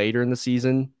to get later in the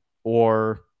season,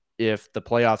 or if the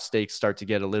playoff stakes start to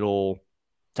get a little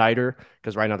tighter,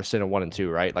 because right now they're sitting at 1-2,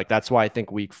 right? Like that's why I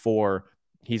think week 4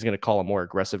 he's going to call a more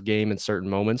aggressive game in certain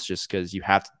moments, just because you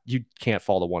can't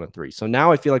fall to 1-3. So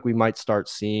now I feel like we might start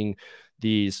seeing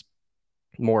these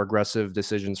more aggressive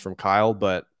decisions from Kyle,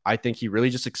 but I think he really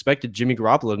just expected Jimmy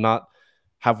Garoppolo to not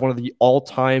have one of the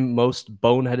all-time most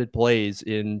boneheaded plays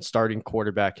in starting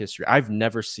quarterback history. I've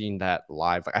never seen that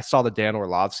live. I saw the Dan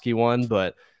Orlovsky one,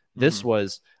 but this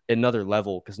was another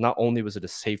level because not only was it a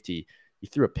safety, he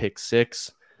threw a pick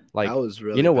 6. Like, that was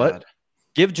really bad. What?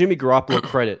 Give Jimmy Garoppolo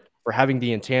credit for having the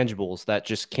intangibles that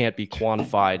just can't be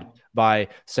quantified by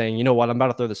saying, you know what, I'm about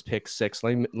to throw this pick 6.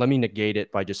 Let me negate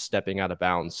it by just stepping out of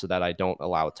bounds so that I don't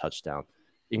allow a touchdown.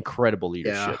 Incredible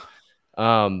leadership.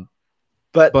 Yeah.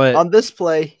 But on this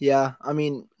play, yeah, I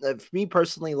mean, for me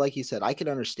personally, like you said, I can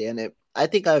understand it. I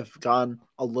think I've gone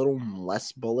a little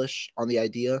less bullish on the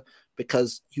idea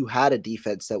because you had a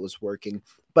defense that was working.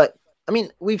 But I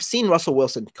mean, we've seen Russell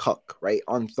Wilson cook, right,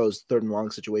 on those 3rd and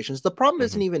long situations. The problem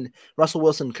isn't even Russell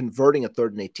Wilson converting a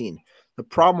 3rd and 18. The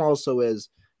problem also is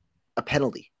a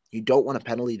penalty. You don't want a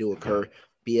penalty to occur,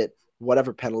 be it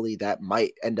whatever penalty that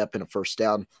might end up in a first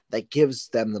down that gives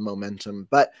them the momentum.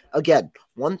 But again,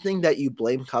 one thing that you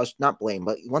blame not blame,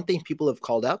 but one thing people have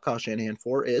called out Kyle Shanahan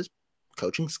for is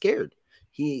coaching scared.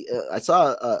 I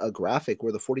saw a graphic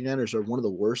where the 49ers are one of the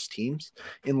worst teams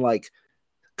in like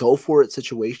go for it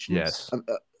situations. Yes.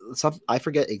 I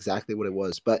forget exactly what it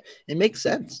was, but it makes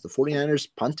sense. The 49ers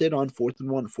punted on 4th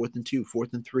and 1, 4th and 2,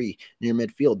 4th and 3 near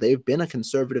midfield. They've been a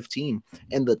conservative team,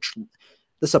 and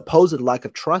the supposed lack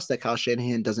of trust that Kyle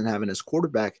Shanahan doesn't have in his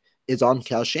quarterback is on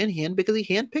Kyle Shanahan because he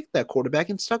handpicked that quarterback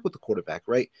and stuck with the quarterback,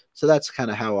 right? So that's kind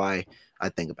of how I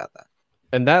think about that.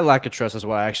 And that lack of trust is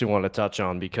what I actually want to touch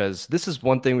on, because this is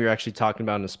one thing we were actually talking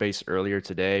about in the space earlier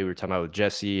today. We were talking about with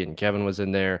Jesse, and Kevin was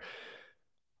in there.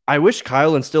 I wish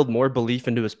Kyle instilled more belief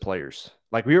into his players.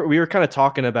 Like we were kind of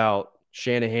talking about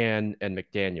Shanahan and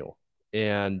McDaniel.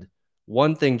 And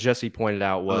one thing Jesse pointed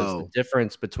out was the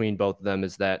difference between both of them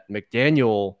is that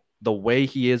McDaniel, the way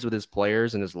he is with his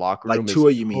players in his locker room, like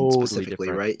Tua, you totally mean specifically,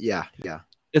 different. Right? Yeah.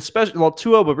 Especially,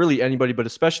 Tua, but really anybody, but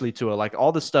especially Tua. Like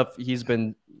all the stuff he's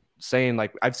been saying,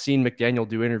 like I've seen McDaniel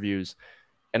do interviews,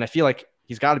 and I feel like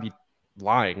he's got to be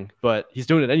lying, but he's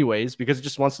doing it anyways because he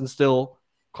just wants to instill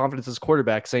confidence as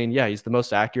quarterback, saying, yeah, he's the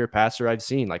most accurate passer I've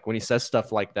seen. Like when he says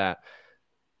stuff like that,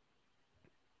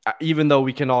 even though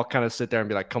we can all kind of sit there and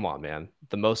be like, come on, man,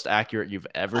 the most accurate you've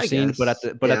ever seen. But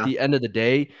at the end of the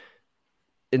day,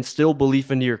 instill belief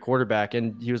into your quarterback.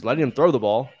 And he was letting him throw the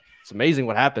ball. It's amazing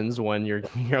what happens when your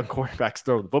young quarterbacks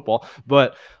throw the football.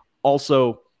 But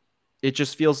also, it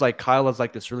just feels like Kyle has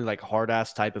like this really like hard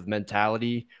ass type of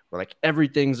mentality where like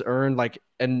everything's earned. Like,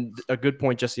 and a good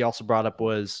point Jesse also brought up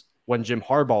was when Jim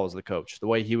Harbaugh was the coach, the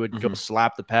way he would go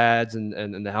slap the pads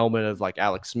and the helmet of like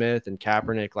Alex Smith and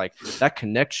Kaepernick, like that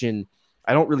connection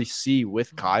I don't really see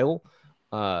with Kyle.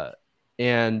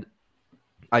 And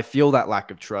I feel that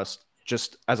lack of trust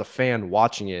just as a fan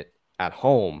watching it at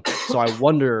home. So I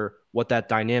wonder what that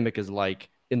dynamic is like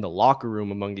in the locker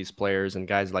room among these players and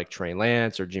guys like Trey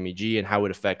Lance or Jimmy G and how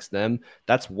it affects them.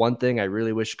 That's one thing I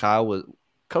really wish Kyle was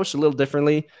coached a little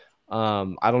differently.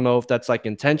 I don't know if that's like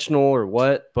intentional or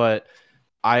what, but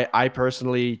I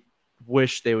personally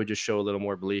wish they would just show a little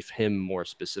more belief, him more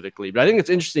specifically. But I think it's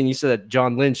interesting. You said that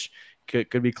John Lynch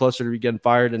could be closer to getting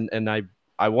fired. And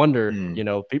I wonder, you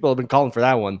know, people have been calling for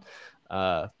that one.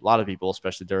 A lot of people,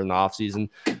 especially during the offseason.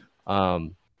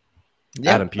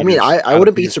 Yeah, Adam Peters, I mean, I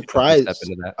wouldn't be surprised.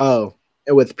 Oh,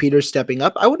 with Peters stepping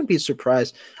up, I wouldn't be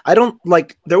surprised. I don't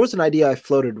like. There was an idea I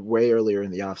floated way earlier in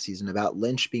the offseason about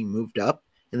Lynch being moved up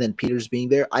and then Peters being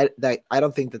there. I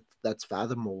don't think that's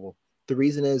fathomable. The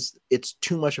reason is it's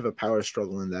too much of a power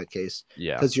struggle in that case.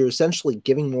 Yeah, because you're essentially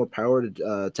giving more power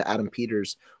to Adam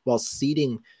Peters while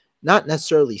ceding. Not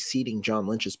necessarily ceding John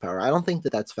Lynch's power. I don't think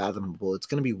that's fathomable. It's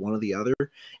going to be one or the other.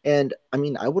 And I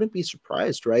mean, I wouldn't be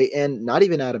surprised, right? And not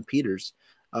even Adam Peters.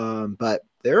 But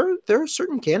there are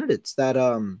certain candidates that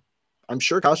I'm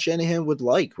sure Kyle Shanahan would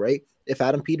like, right? If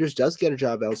Adam Peters does get a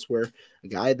job elsewhere, a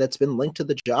guy that's been linked to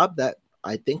the job that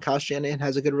I think Kyle Shanahan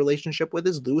has a good relationship with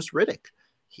is Louis Riddick.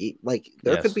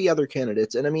 There could be other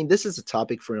candidates. And I mean, this is a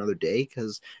topic for another day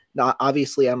because not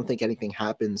obviously I don't think anything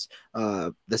happens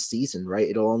this season, right?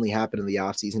 It'll only happen in the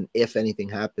offseason if anything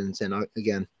happens. And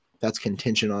again, that's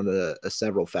contingent on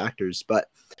several factors. But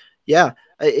yeah,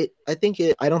 I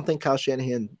don't think Kyle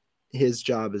Shanahan, his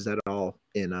job is at all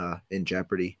in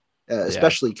jeopardy,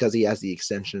 especially because he has the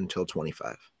extension until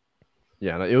 25.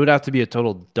 Yeah, it would have to be a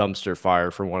total dumpster fire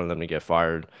for one of them to get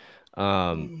fired.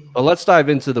 But let's dive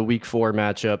into the week 4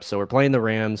 matchup. So we're playing the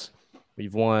Rams.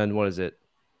 We've won, what is it?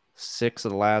 6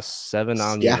 of the last 7.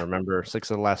 I don't even remember.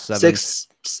 6 of the last 7.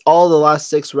 All the last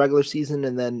 6 regular season,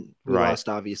 and then we lost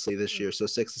obviously this year. So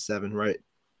 6 to 7, right?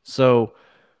 So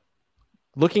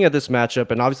looking at this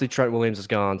matchup, and obviously Trent Williams is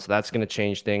gone, so that's going to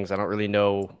change things. I don't really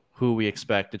know who we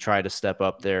expect to try to step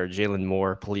up there. Jalen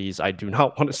Moore, please. I do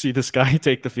not want to see this guy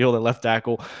take the field at left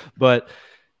tackle. But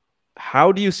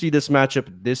how do you see this matchup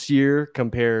this year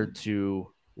compared to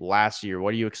last year?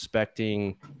 What are you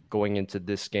expecting going into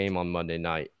this game on Monday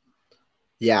night?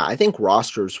 Yeah, I think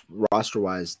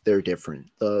roster-wise, they're different.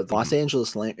 The Los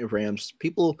Angeles Rams,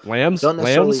 people don't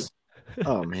necessarily. Lambs?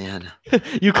 Oh, man.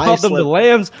 You called them the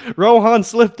Lambs. Rohan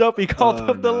slipped up. He called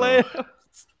them the Lambs.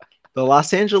 The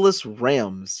Los Angeles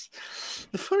Rams.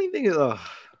 The funny thing is,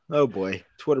 oh boy,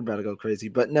 Twitter about to go crazy.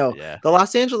 But no, the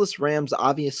Los Angeles Rams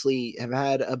obviously have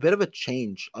had a bit of a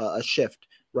change, a shift,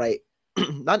 right?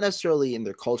 Not necessarily in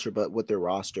their culture, but with their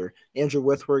roster. Andrew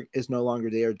Whitworth is no longer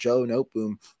there. Joe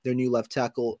Noteboom, their new left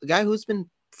tackle, a guy who's been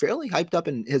fairly hyped up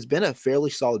and has been a fairly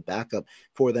solid backup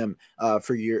for them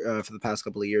for the past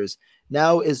couple of years.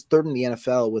 Now is 3rd in the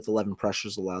NFL with 11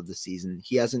 pressures allowed this season.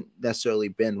 He hasn't necessarily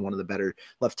been one of the better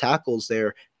left tackles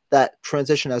there. That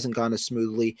transition hasn't gone as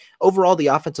smoothly. Overall, the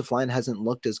offensive line hasn't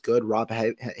looked as good. Rob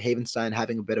Havenstein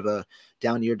having a bit of a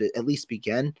down year to at least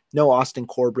begin. No Austin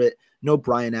Corbett, no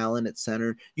Brian Allen at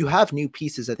center. You have new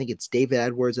pieces. I think it's David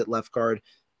Edwards at left guard.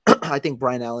 I think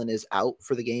Brian Allen is out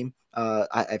for the game.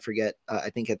 I forget. I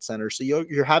think at center. So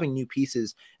you're having new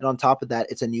pieces. And on top of that,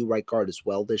 it's a new right guard as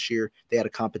well this year. They had a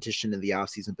competition in the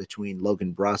offseason between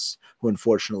Logan Bruss, who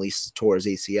unfortunately tore his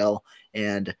ACL,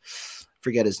 and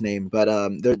forget his name. But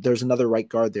there's another right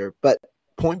guard there. But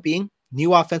point being,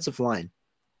 new offensive line.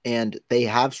 And they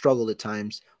have struggled at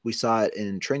times. We saw it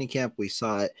in training camp. We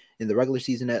saw it in the regular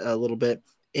season a little bit.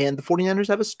 And the 49ers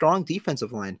have a strong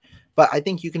defensive line. But I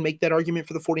think you can make that argument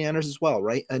for the 49ers as well,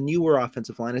 right? A newer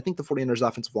offensive line. I think the 49ers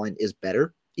offensive line is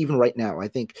better, even right now. I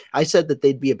think I said that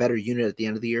they'd be a better unit at the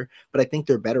end of the year, but I think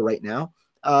they're better right now.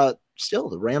 Still,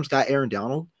 the Rams got Aaron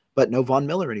Donald, but no Von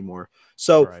Miller anymore.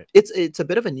 So it's a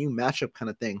bit of a new matchup kind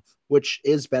of thing, which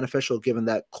is beneficial given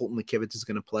that Colton McKivitz is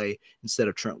going to play instead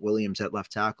of Trent Williams at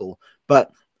left tackle.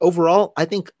 But overall, I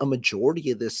think a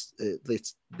majority of this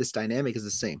dynamic is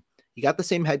the same. You got the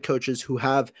same head coaches who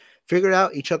have figured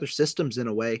out each other's systems in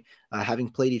a way, having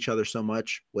played each other so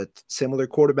much with similar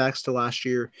quarterbacks to last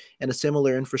year and a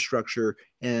similar infrastructure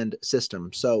and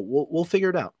system. So we'll figure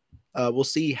it out. We'll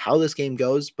see how this game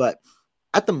goes, but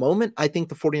at the moment, I think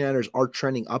the 49ers are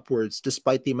trending upwards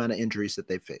despite the amount of injuries that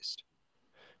they've faced.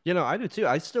 I do too.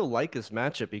 I still like this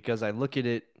matchup because I look at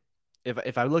it.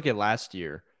 If I look at last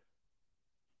year,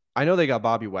 I know they got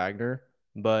Bobby Wagner,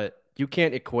 but you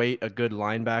can't equate a good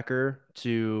linebacker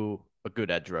to a good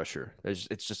edge rusher.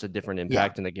 It's just a different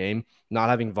impact in the game. Not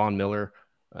having Von Miller,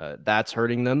 that's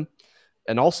hurting them.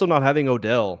 And also not having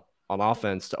Odell on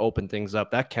offense to open things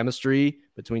up. That chemistry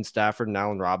between Stafford and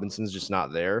Allen Robinson is just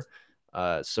not there.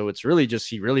 So it's really just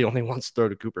he really only wants to throw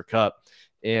to Cooper Kupp.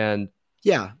 And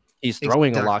he's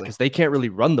throwing a lot because they can't really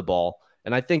run the ball.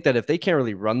 And I think that if they can't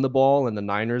really run the ball and the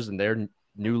Niners and their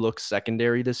new look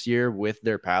secondary this year with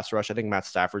their pass rush, I think Matt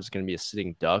Stafford's going to be a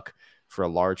sitting duck for a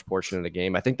large portion of the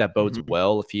game. I think that bodes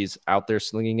well if he's out there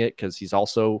slinging it because he's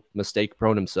also mistake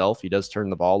prone himself. He does turn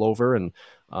the ball over, and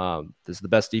this is the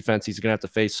best defense he's going to have to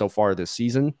face so far this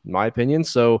season, in my opinion.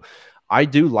 So I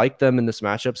do like them in this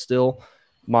matchup still.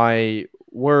 My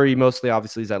worry mostly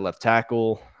obviously is at left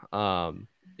tackle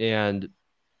and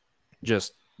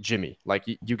just Jimmy. Like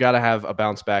you got to have a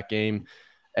bounce back game.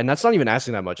 And that's not even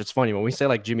asking that much. It's funny when we say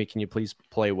like, Jimmy, can you please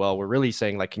play well? We're really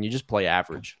saying like, can you just play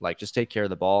average? Like just take care of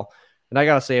the ball. And I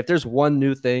got to say, if there's one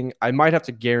new thing, I might have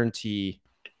to guarantee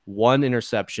one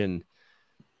interception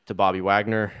to Bobby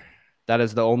Wagner. That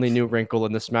is the only new wrinkle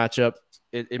in this matchup.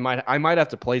 I might have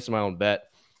to place my own bet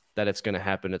that it's going to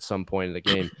happen at some point in the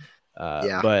game.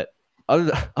 But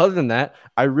other than that,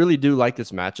 I really do like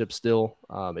this matchup still.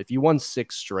 If you won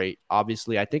 6 straight,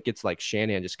 obviously, I think it's like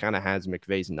Shanahan just kind of has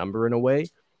McVay's number in a way.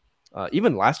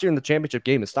 Even last year in the championship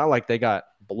game, it's not like they got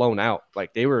blown out.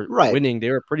 Like they were winning. They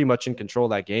were pretty much in control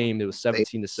of that game. It was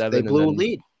 17-7. They blew a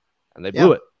lead. And they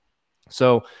blew it.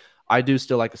 So I do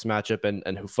still like this matchup.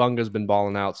 And Hufunga's been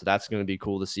balling out. So that's going to be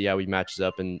cool to see how he matches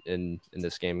up in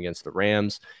this game against the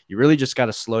Rams. You really just got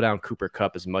to slow down Cooper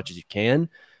Kupp as much as you can.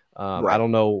 I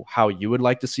don't know how you would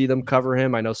like to see them cover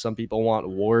him. I know some people want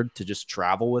Ward to just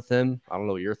travel with him. I don't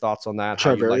know your thoughts on that.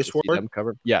 How you'd like to see them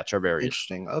cover? Yeah, Charvarius.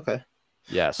 Interesting. Okay.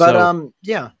 Yeah. But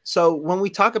so when we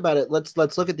talk about it, let's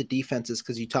look at the defenses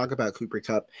because you talk about Cooper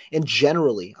Kupp. And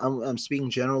generally, I'm speaking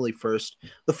generally first.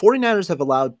 The 49ers have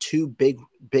allowed 2 big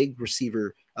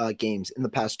receiver games in the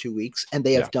past 2 weeks, and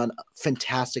they have done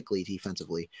fantastically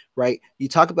defensively, right? You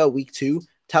talk about week 2,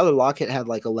 Tyler Lockett had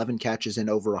like 11 catches and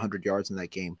over 100 yards in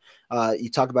that game.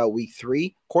 You talk about week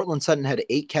 3, Cortland Sutton had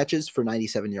 8 catches for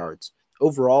 97 yards.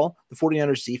 Overall, the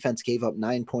 49ers defense gave up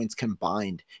 9 points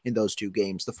combined in those 2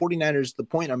 games. The 49ers, the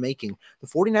point I'm making, the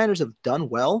 49ers have done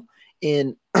well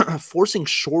in forcing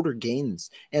shorter gains.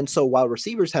 And so while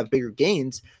receivers have bigger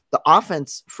gains, the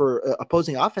offense for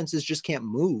opposing offenses just can't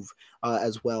move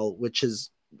as well, which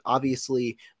has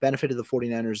obviously benefited the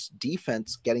 49ers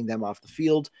defense, getting them off the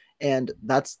field. And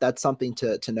that's something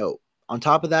to note. On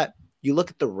top of that, you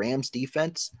look at the Rams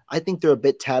defense, I think they're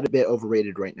a tad bit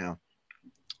overrated right now.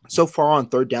 So far on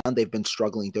third down, they've been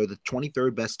struggling. They're the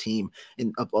 23rd best team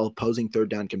in opposing third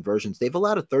down conversions. They've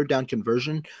allowed a third down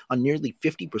conversion on nearly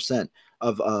 50%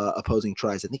 of opposing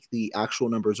tries. I think the actual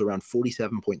number is around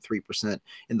 47.3%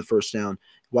 in the first down.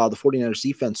 While the 49ers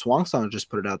defense, Swan Song just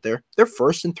put it out there, they're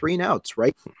first and 3 and outs,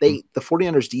 right? The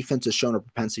 49ers defense has shown a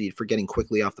propensity for getting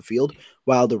quickly off the field,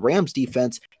 while the Rams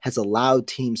defense has allowed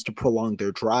teams to prolong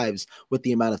their drives with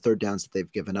the amount of third downs that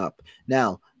they've given up.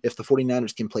 Now, if the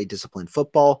 49ers can play disciplined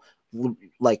football,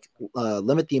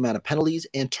 limit the amount of penalties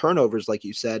and turnovers, like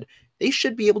you said, they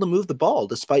should be able to move the ball.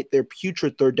 Despite their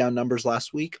putrid third down numbers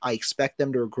last week, I expect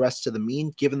them to regress to the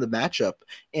mean given the matchup.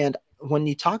 And when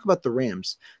you talk about the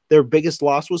Rams, their biggest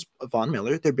loss was Von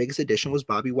Miller. Their biggest addition was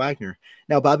Bobby Wagner.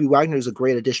 Now, Bobby Wagner is a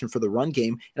great addition for the run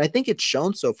game, and I think it's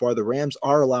shown so far the Rams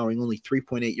are allowing only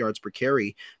 3.8 yards per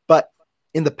carry. But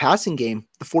in the passing game,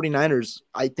 the 49ers,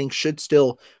 I think, should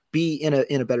still be in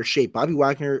a better shape. Bobby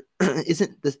Wagner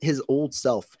isn't his old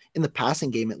self in the passing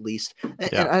game, at least.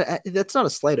 And that's not a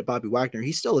slight at Bobby Wagner.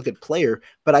 He's still a good player,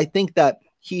 but I think that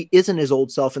he isn't his old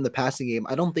self in the passing game.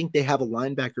 I don't think they have a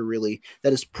linebacker really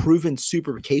that is proven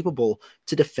super capable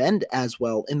to defend as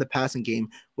well in the passing game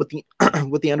with the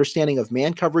with the understanding of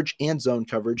man coverage and zone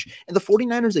coverage. And the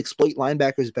 49ers exploit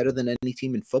linebackers better than any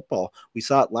team in football. We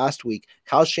saw it last week.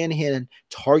 Kyle Shanahan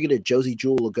targeted Josie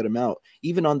Jewell a good amount.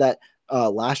 Even on that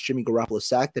last Jimmy Garoppolo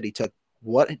sack that he took,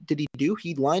 what did he do?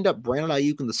 He lined up Brandon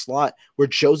Ayuk in the slot where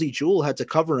Josie Jewell had to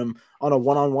cover him on a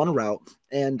one-on-one route.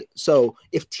 And so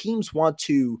if teams want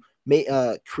to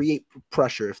create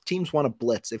pressure, if teams want to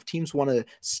blitz, if teams want to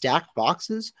stack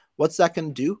boxes, what's that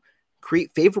going to do?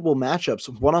 create favorable matchups,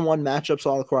 one-on-one matchups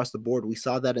all across the board. We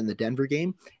saw that in the Denver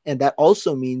game. And that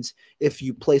also means if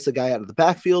you place a guy out of the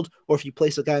backfield or if you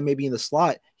place a guy maybe in the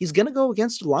slot, he's going to go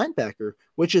against a linebacker,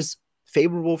 which is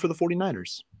favorable for the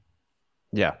 49ers.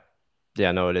 Yeah.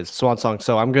 Yeah, no, it is. Swan Song.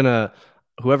 So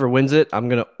whoever wins it, I'm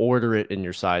going to order it in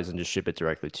your size and just ship it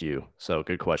directly to you. So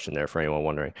good question there for anyone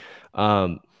wondering.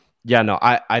 Yeah, no,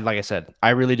 I like I said,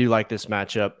 I really do like this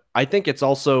matchup. I think it's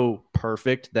also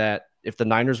perfect that if the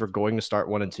Niners were going to start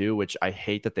 1-2, which I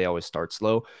hate that they always start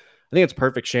slow, I think it's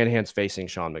perfect Shanahan's facing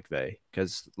Sean McVay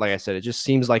because, like I said, it just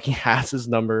seems like he has his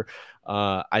number.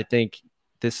 I think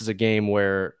this is a game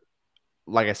where,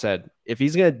 like I said, if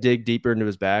he's going to dig deeper into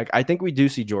his bag, I think we do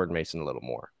see Jordan Mason a little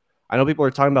more. I know people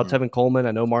are talking about Tevin Coleman.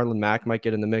 I know Marlon Mack might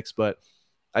get in the mix, but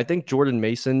I think Jordan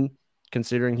Mason,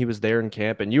 considering he was there in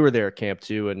camp and you were there at camp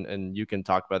too, and you can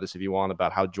talk about this if you want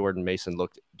about how Jordan Mason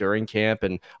looked during camp.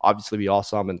 And obviously we all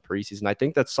saw him in the preseason. I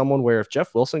think that's someone where if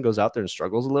Jeff Wilson goes out there and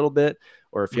struggles a little bit,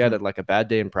 or if he had like a bad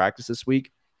day in practice this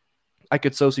week, I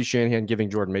could so see Shanahan giving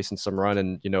Jordan Mason some run.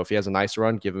 And, if he has a nice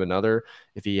run, give him another.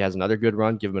 If he has another good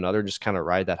run, give him another, just kind of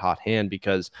ride that hot hand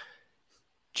because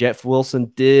Jeff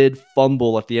Wilson did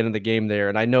fumble at the end of the game there.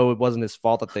 And I know it wasn't his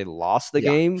fault that they lost the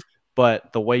game,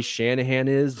 but the way Shanahan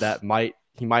is,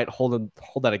 he might hold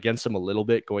that against him a little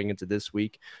bit going into this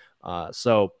week.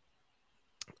 So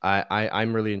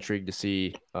I'm really intrigued to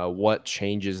see what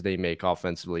changes they make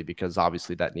offensively because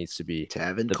obviously that needs to be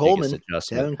Tevin the Coleman. biggest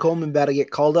adjustment. Tevin Coleman about to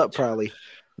get called up probably.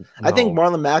 No. I think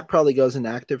Marlon Mack probably goes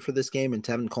inactive for this game, and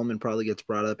Tevin Coleman probably gets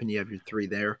brought up, and you have your three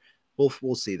there.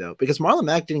 We'll see though, because Marlon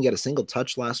Mack didn't get a single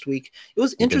touch last week. It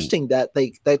was interesting that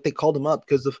they called him up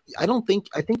because I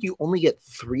think you only get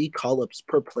 3 call-ups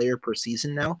per player per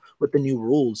season now with the new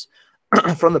rules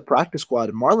from the practice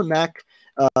squad. Marlon Mack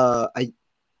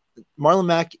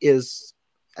is,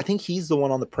 I think he's the one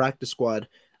on the practice squad,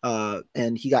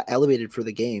 and he got elevated for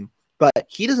the game. But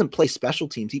he doesn't play special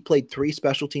teams. He played 3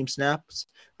 special team snaps.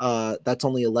 That's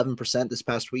only 11% this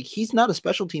past week. He's not a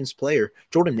special teams player.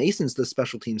 Jordan Mason's the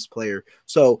special teams player.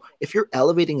 So if you're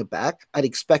elevating a back, I'd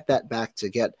expect that back to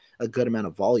get a good amount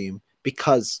of volume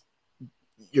because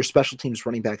your special teams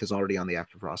running back is already on the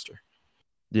active roster.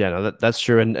 Yeah, no, that's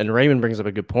true. And Raymond brings up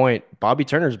a good point. Bobby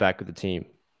Turner's back with the team.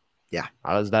 Yeah.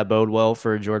 How does that bode well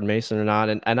for Jordan Mason or not?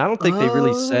 And I don't think they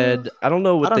really said, I don't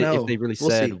know if they really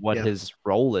said what his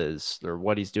role is or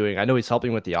what he's doing. I know he's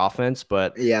helping with the offense,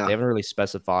 but they haven't really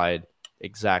specified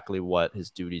exactly what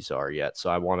his duties are yet. So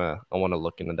I want to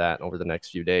look into that over the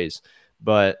next few days.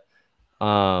 But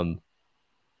let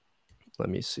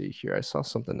me see here. I saw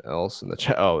something else in the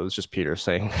chat. Oh, it was just Peter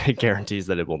saying it guarantees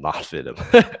that it will not fit him.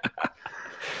 I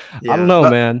don't know,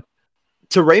 man.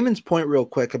 To Raymond's point real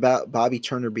quick about Bobby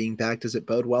Turner being back, does it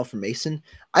bode well for Mason?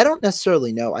 I don't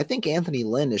necessarily know. I think Anthony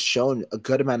Lynn has shown a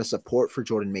good amount of support for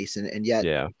Jordan Mason, and yet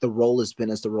the role has been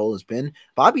as the role has been.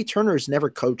 Bobby Turner has never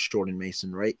coached Jordan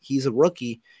Mason, right? He's a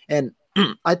rookie, and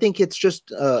I think it's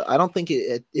just I don't think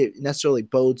it necessarily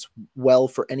bodes well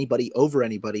for anybody over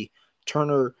anybody.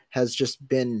 Turner has just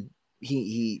been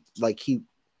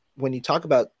when you talk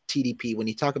about TDP, when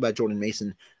you talk about Jordan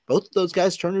Mason, both of those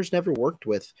guys Turner's never worked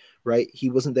with, right? He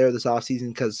wasn't there this offseason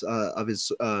because of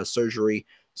his surgery.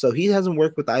 So he hasn't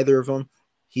worked with either of them.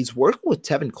 He's worked with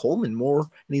Tevin Coleman more,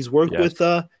 and he's worked with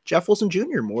Jeff Wilson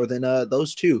Jr. more than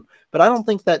those two. But I don't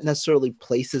think that necessarily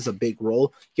places a big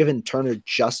role, given Turner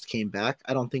just came back.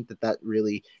 I don't think that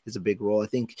really is a big role. I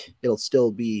think it'll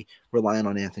still be relying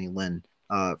on Anthony Lynn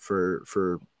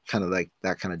for kind of like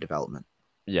that kind of development.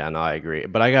 Yeah, no, I agree.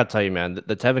 But I got to tell you, man,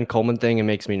 the Tevin Coleman thing, it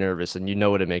makes me nervous. And you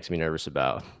know what it makes me nervous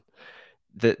about.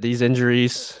 These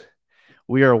injuries,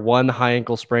 we are one high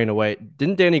ankle sprain away.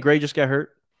 Didn't Danny Gray just get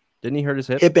hurt? Didn't he hurt his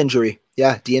hip? Hip injury.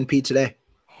 Yeah, DNP today.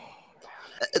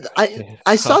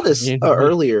 I saw this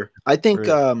earlier. I think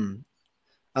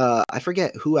I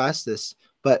forget who asked this,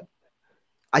 but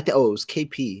it was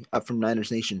KP from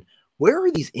Niners Nation. Where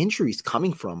are these injuries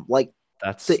coming from? Like,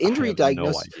 that's the injury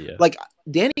diagnosis. No, like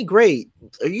Danny Gray,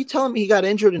 are you telling me he got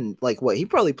injured in what? He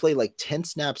probably played 10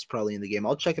 snaps probably in the game.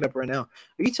 I'll check it up right now.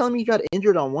 Are you telling me he got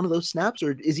injured on one of those snaps,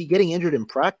 or is he getting injured in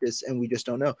practice and we just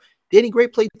don't know? Danny Gray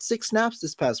played 6 snaps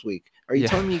this past week. Are you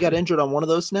telling me he got injured on one of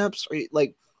those snaps? Or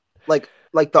like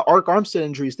the Ark Armstead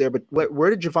injuries there, but where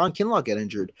did Javon Kinlaw get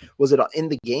injured? Was it in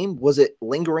the game? Was it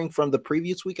lingering from the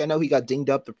previous week? I know he got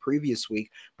dinged up the previous week,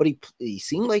 but he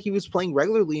seemed like he was playing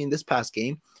regularly in this past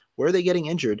game. Where are they getting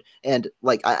injured? And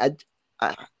I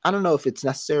don't know if it's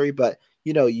necessary, but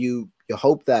you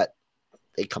hope that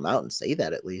they come out and say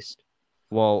that at least.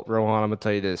 Well, Rohan, I'm gonna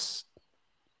tell you this: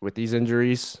 with these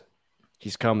injuries,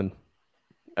 he's coming.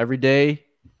 Every day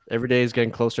is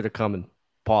getting closer to coming.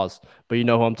 Pause. But you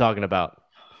know who I'm talking about.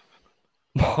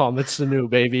 Mohamed Sanu,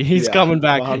 baby. He's coming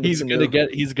back. He's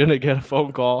gonna get a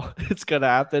phone call. It's gonna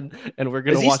happen, and we're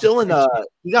gonna watch. Is he watch. Still in?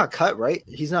 He got cut, right?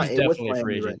 He's not with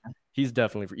Miami right now. He's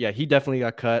definitely he definitely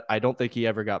got cut. I don't think he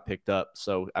ever got picked up,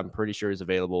 so I'm pretty sure he's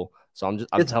available. So I'm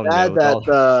telling you, that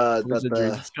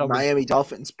the Miami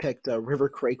Dolphins picked River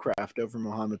Craycraft over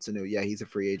Mohamed Sanu. Yeah, he's a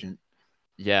free agent.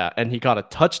 Yeah, and he got a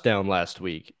touchdown last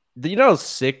week. Do you know how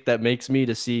sick that makes me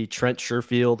to see Trent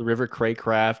Sherfield, River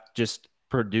Craycraft just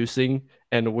producing,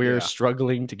 and we're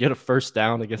struggling to get a first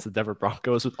down against the Denver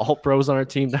Broncos with all pros on our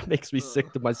team? That makes me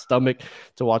sick to my stomach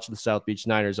to watch the South Beach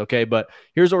Niners. Okay, but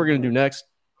here's what we're going to do next.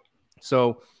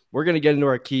 So we're going to get into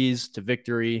our keys to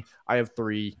victory. I have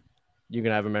 3. You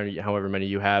can have however many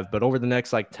you have. But over the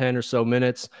next 10 or so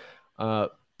minutes,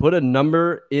 put a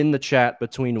number in the chat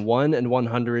between 1 and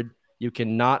 100. You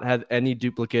cannot have any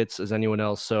duplicates as anyone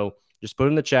else. So just put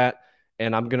in the chat,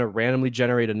 and I'm going to randomly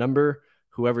generate a number.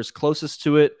 Whoever's closest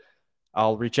to it,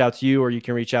 I'll reach out to you, or you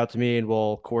can reach out to me, and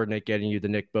we'll coordinate getting you the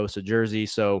Nick Bosa jersey.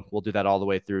 So we'll do that all the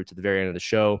way through to the very end of the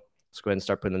show. Let's go ahead and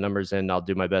start putting the numbers in. I'll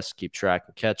do my best to keep track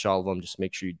and catch all of them. Just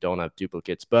make sure you don't have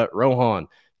duplicates. But Rohan,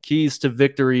 keys to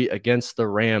victory against the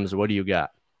Rams. What do you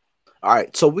got? All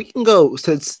right, so we can go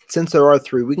since there are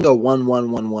 3. We can go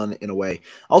 1-1-1-1 in a way.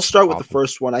 I'll start with the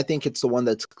first one. I think it's the one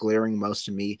that's glaring most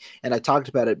to me, and I talked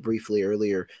about it briefly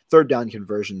earlier. Third down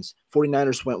conversions.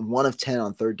 49ers went 1 of 10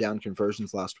 on third down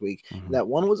conversions last week. And that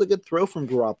one was a good throw from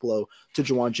Garoppolo to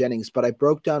Juwan Jennings, but I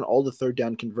broke down all the third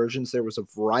down conversions. There was a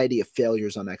variety of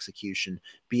failures on execution,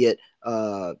 be it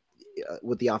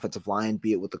with the offensive line,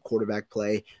 be it with the quarterback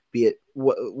play, be it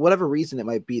whatever reason it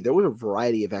might be. There was a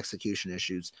variety of execution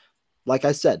issues. Like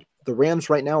I said, the Rams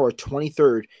right now are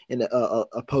 23rd in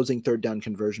opposing third down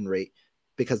conversion rate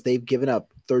because they've given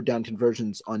up third down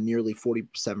conversions on nearly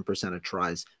 47% of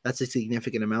tries. That's a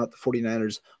significant amount. The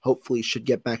 49ers hopefully should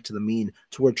get back to the mean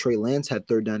to where Trey Lance had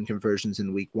third down conversions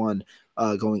in week 1,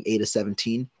 going 8 of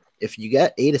 17. If you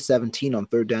get 8 of 17 on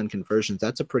third down conversions,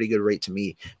 that's a pretty good rate to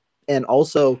me. And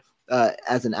also,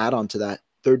 as an add-on to that,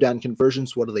 third down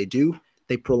conversions, what do?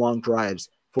 They prolong drives.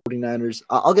 49ers,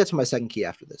 I'll get to my second key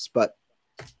after this, but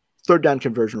third down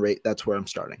conversion rate, that's where I'm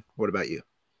starting. What about you?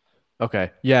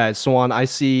 Okay. Yeah, Swan, I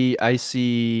see,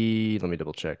 let me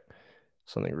double check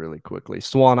something really quickly.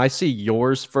 Swan, I see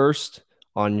yours first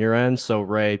on your end. So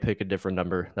Ray, pick a different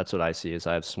number. That's what I see is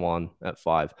I have Swan at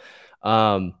 5.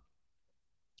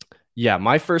 Yeah,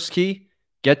 my first key,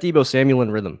 get Deebo Samuel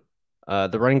in rhythm.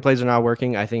 The running plays are not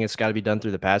working. I think it's got to be done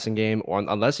through the passing game, or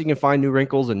unless you can find new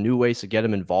wrinkles and new ways to get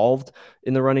him involved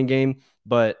in the running game.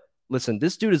 But listen,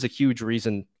 this dude is a huge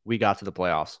reason we got to the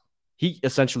playoffs. He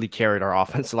essentially carried our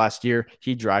offense last year.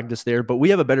 He dragged us there, but we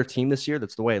have a better team this year.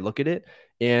 That's the way I look at it.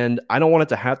 And I don't want it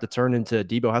to have to turn into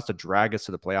Deebo has to drag us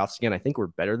to the playoffs again. I think we're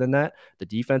better than that. The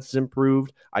defense is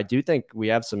improved. I do think we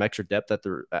have some extra depth at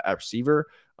the receiver.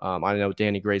 I know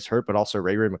Danny Gray's hurt, but also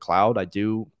Ray McLeod. I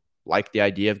do like the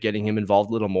idea of getting him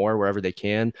involved a little more wherever they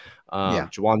can.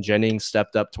 Juwan Jennings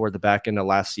stepped up toward the back end of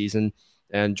last season,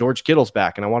 and George Kittle's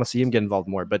back, and I want to see him get involved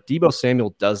more. But Deebo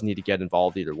Samuel does need to get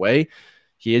involved either way.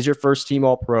 He is your first team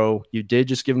All-Pro. You did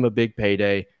just give him a big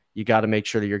payday. You got to make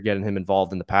sure that you're getting him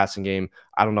involved in the passing game.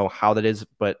 I don't know how that is,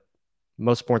 but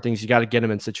most important thing is you got to get him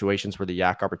in situations where the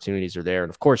yak opportunities are there. And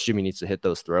of course, Jimmy needs to hit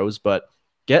those throws, but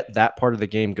get that part of the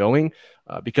game going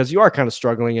because you are kind of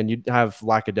struggling and you have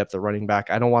lack of depth at running back.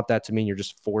 I don't want that to mean you're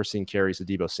just forcing carries to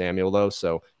Deebo Samuel, though.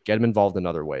 So get him involved in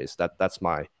other ways. That's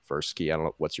my first key. I don't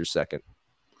know. What's your second?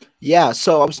 Yeah,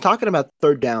 so I was talking about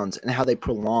third downs and how they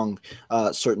prolong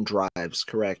certain drives,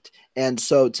 correct? And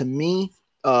so to me,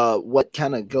 what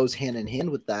kind of goes hand in hand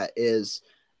with that is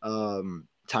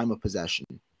time of possession.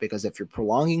 Because if you're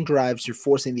prolonging drives, you're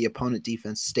forcing the opponent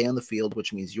defense to stay on the field,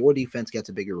 which means your defense gets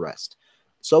a bigger rest.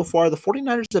 So far, the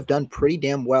 49ers have done pretty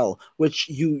damn well, which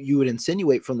you would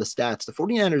insinuate from the stats. The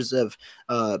 49ers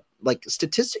have,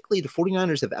 statistically, the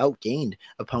 49ers have outgained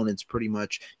opponents pretty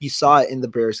much. You saw it in the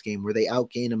Bears game where they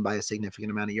outgained them by a significant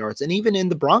amount of yards. And even in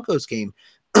the Broncos game,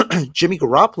 Jimmy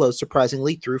Garoppolo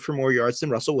surprisingly threw for more yards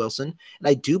than Russell Wilson. And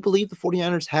I do believe the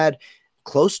 49ers had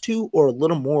close to or a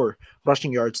little more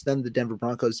rushing yards than the Denver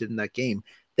Broncos did in that game.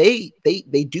 They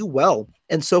do well.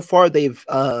 And so far they've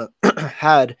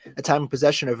had a time of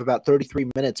possession of about 33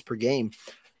 minutes per game,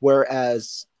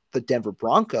 whereas the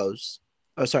the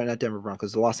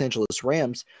Los Angeles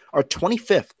Rams are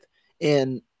 25th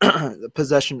in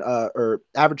possession or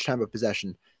average time of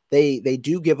possession. They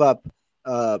do give up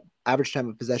average time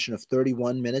of possession of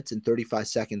 31 minutes and 35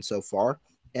 seconds so far.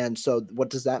 And so what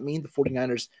does that mean? The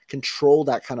 49ers control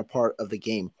that kind of part of the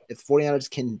game. If the 49ers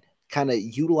can kind of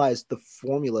utilize the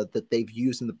formula that they've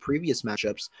used in the previous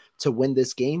matchups to win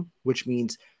this game, which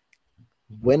means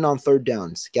win on third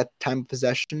downs, get time of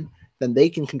possession, then they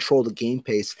can control the game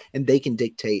pace and they can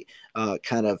dictate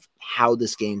kind of how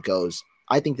this game goes.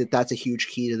 I think that that's a huge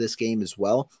key to this game as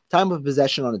well. Time of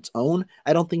possession on its own,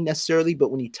 I don't think necessarily, but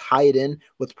when you tie it in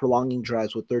with prolonging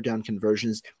drives with third down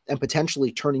conversions and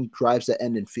potentially turning drives that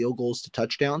end in field goals to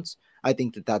touchdowns, I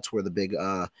think that that's where the big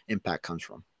impact comes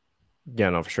from.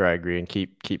 Yeah, no, for sure. I agree. And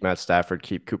keep Matt Stafford,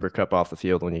 keep Cooper Kupp off the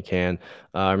field when you can.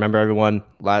 Remember, everyone,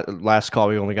 last call,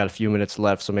 we only got a few minutes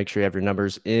left, so make sure you have your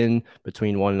numbers in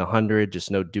between 1 and 100,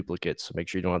 just no duplicates. So make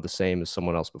sure you don't have the same as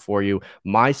someone else before you.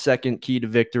 My second key to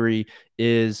victory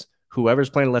is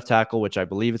whoever's playing left tackle, which I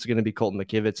believe it's going to be Colton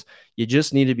McKivitz. You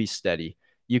just need to be steady.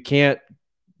 You can't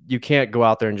go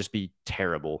out there and just be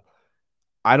terrible.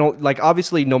 I don't like,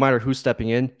 obviously, no matter who's stepping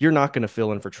in, you're not going to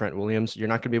fill in for Trent Williams. You're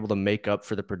not going to be able to make up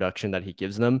for the production that he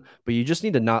gives them, but you just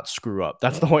need to not screw up.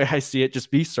 That's the way I see it. Just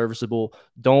be serviceable.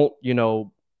 Don't,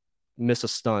 miss a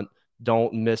stunt.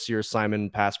 Don't miss your assignment in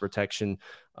pass protection.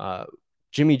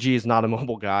 Jimmy G is not a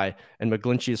mobile guy, and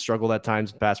McGlinchey has struggled at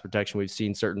times in pass protection. We've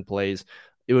seen certain plays.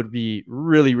 It would be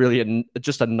really, really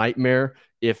just a nightmare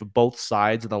if both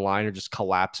sides of the line are just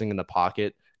collapsing in the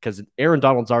pocket, because Aaron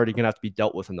Donald's already going to have to be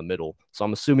dealt with in the middle. So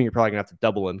I'm assuming you're probably going to have to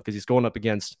double him because he's going up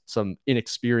against some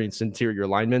inexperienced interior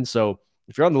linemen. So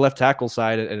if you're on the left tackle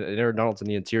side and Aaron Donald's in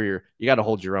the interior, you got to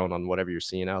hold your own on whatever you're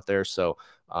seeing out there. So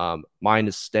mine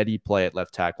is steady play at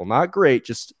left tackle. Not great,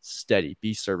 just steady.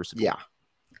 Be serviceable. Yeah.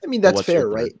 I mean, that's fair,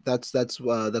 right? That's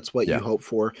what you hope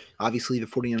for. Obviously, the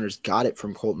 49ers got it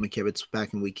from Colton McKivitz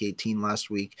back in week 18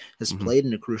 last week, has played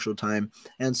in a crucial time.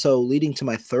 And so leading to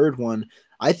my third one,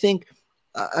 I think –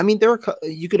 I mean,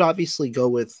 you could obviously go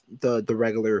with the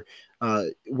regular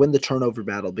win the turnover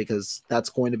battle, because that's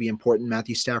going to be important.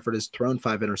 Matthew Stafford has thrown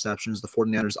 5 interceptions. The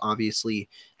 49ers obviously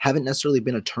haven't necessarily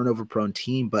been a turnover-prone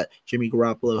team, but Jimmy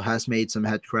Garoppolo has made some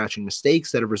head-scratching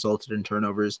mistakes that have resulted in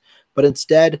turnovers. But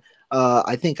instead,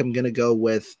 I think I'm going to go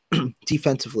with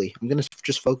defensively. I'm going to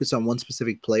just focus on one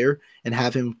specific player and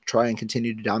have him try and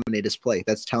continue to dominate his play.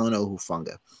 That's Talanoa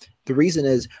Hufanga. The reason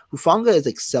is Hufanga has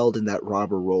excelled in that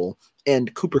robber role,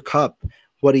 and Cooper Kupp,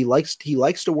 what he likes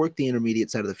to work the intermediate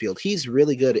side of the field. He's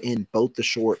really good in both the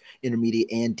short,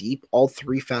 intermediate, and deep, all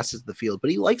 3 facets of the field,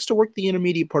 but he likes to work the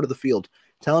intermediate part of the field.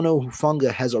 Talanoa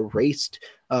Hufanga has erased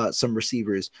some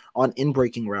receivers on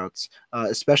in-breaking routes,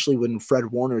 especially when Fred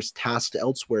Warner's tasked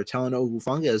elsewhere. Talanoa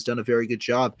Hufanga has done a very good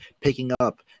job picking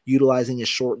up, utilizing his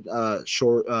short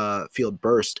field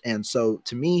burst. And so,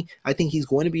 to me, I think he's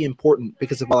going to be important,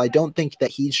 because while I don't think that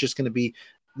he's just going to be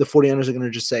the 49ers are going to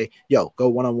just say, yo, go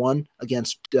one-on-one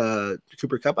against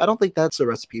Cooper Kupp, I don't think that's a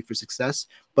recipe for success.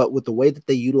 But with the way that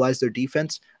they utilize their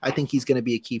defense, I think he's going to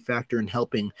be a key factor in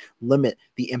helping limit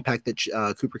the impact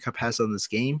that Cooper Kupp has on this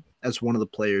game as one of the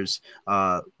players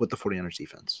with the 49ers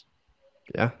defense.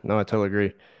 Yeah, no, I totally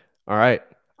agree. All right.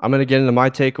 I'm going to get into my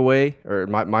takeaway, or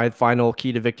my final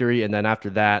key to victory, and then after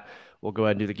that, we'll go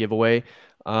ahead and do the giveaway.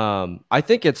 I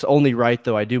think it's only right,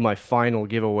 though, I do my final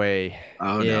giveaway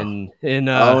oh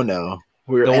no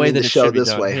we're the way that the show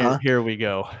this way, huh? Here we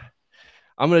go.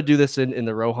 I'm going to do this in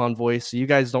the Rohan voice. So you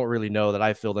guys don't really know that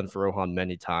I filled in for Rohan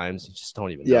many times. You just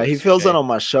don't even know. Yeah, he fills in on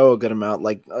my show a good amount.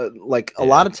 Like a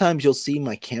lot of times you'll see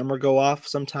my camera go off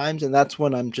sometimes, and that's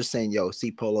when I'm just saying, yo,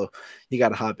 C Polo, you got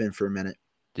to hop in for a minute.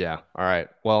 Yeah. All right.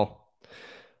 Well,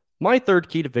 my third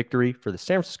key to victory for the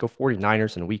San Francisco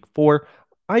 49ers in week 4,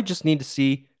 I just need to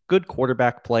see good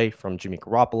quarterback play from Jimmy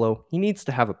Garoppolo. He needs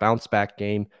to have a bounce back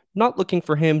game. Not looking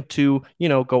for him to,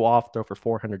 go off, throw for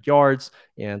 400 yards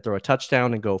and throw a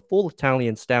touchdown and go full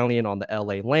Italian stallion on the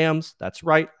LA Lambs. That's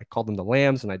right. I called them the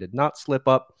Lambs and I did not slip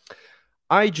up.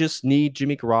 I just need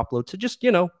Jimmy Garoppolo to just,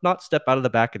 not step out of the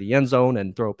back of the end zone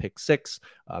and throw a pick 6,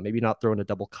 maybe not throw into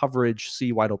double coverage,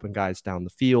 see wide open guys down the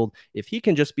field. If he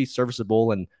can just be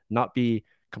serviceable and not be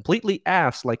completely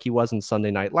ass like he was in Sunday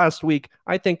night last week,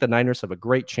 I think the Niners have a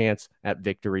great chance at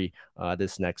victory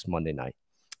this next Monday night.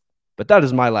 But that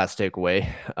is my last takeaway.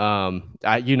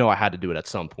 I had to do it at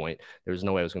some point. There was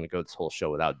no way I was going to go this whole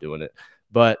show without doing it.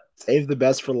 But save the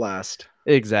best for last.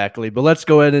 Exactly. But let's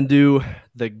go ahead and do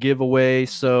the giveaway.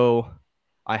 So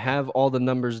I have all the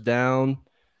numbers down,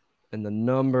 and the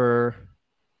number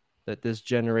that this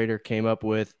generator came up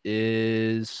with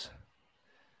is,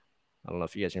 I don't know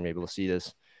if you guys are able to see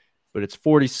this, but it's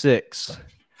 46.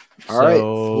 All right,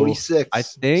 46. I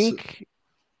think,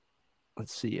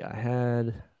 let's see,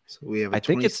 we have I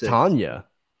think it's Tanya.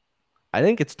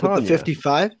 With the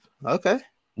 55? Okay.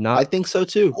 I think so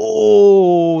too.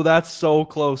 Oh, that's so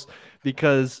close,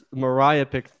 because Mariah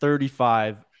picked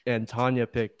 35 and Tanya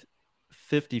picked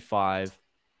 55.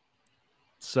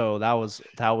 So that was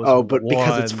but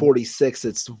because it's 46,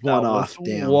 it's one off.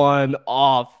 Damn. One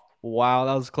off. Wow,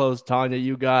 that was close. Tanya,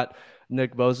 you got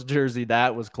Nick Bosa jersey.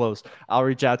 That was close. I'll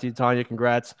reach out to you, Tanya.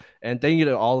 Congrats. And thank you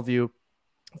to all of you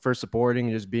for supporting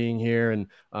and just being here and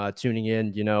tuning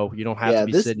in. You know, you don't have to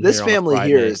be sitting this here family on a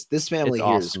here Friday. This family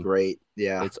here is great.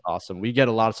 Yeah, it's awesome. We get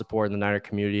a lot of support in the Niner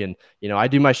community, and you know, I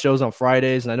do my shows on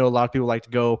Fridays, and I know a lot of people like to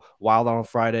go wild on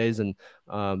Fridays, and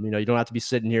you know, you don't have to be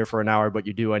sitting here for an hour, but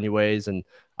you do anyways, and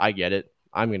I get it.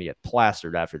 I'm gonna get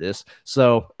plastered after this.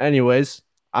 So, anyways,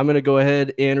 I'm gonna go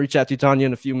ahead and reach out to Tanya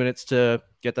in a few minutes to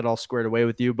get that all squared away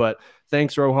with you. But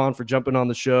thanks, Rohan, for jumping on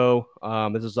the show.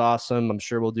 This is awesome. I'm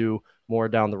sure we'll do more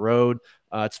down the road.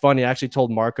 It's funny. I actually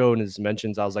told Marco in his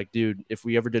mentions, I was like, dude, if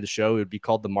we ever did a show, it would be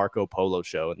called the Marco Polo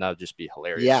Show, and that would just be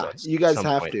hilarious. Yeah, you guys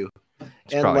have to.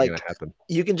 It's probably going to happen.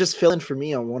 You can just fill in for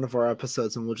me on one of our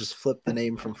episodes, and we'll just flip the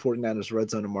name from 49ers Red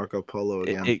Zone to Marco Polo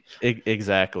again.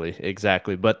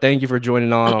 Exactly. But thank you for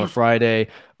joining on a Friday.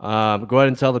 Go ahead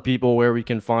and tell the people where we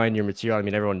can find your material. I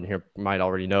mean, everyone here might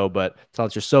already know, but tell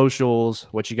us your socials,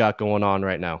 what you got going on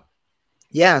right now.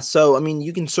 Yeah, so, I mean,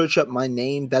 you can search up my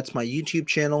name. That's my YouTube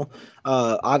channel.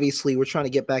 Obviously, we're trying to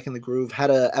get back in the groove.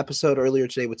 Had an episode earlier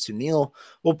today with Sunil.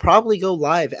 We'll probably go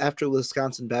live after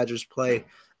Wisconsin Badgers play.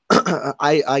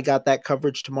 I got that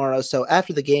coverage tomorrow. So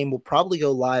after the game, we'll probably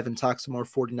go live and talk some more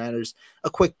 49ers. A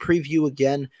quick preview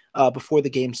again before the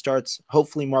game starts.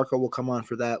 Hopefully, Marco will come on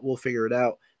for that. We'll figure it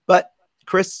out. But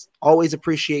Chris, always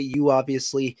appreciate you,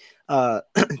 obviously,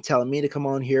 telling me to come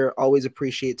on here. Always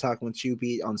appreciate talking with you,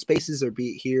 be it on Spaces or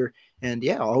be it here. And,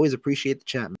 yeah, always appreciate the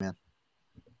chat, man.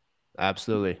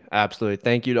 Absolutely.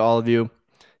 Thank you to all of you.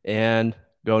 And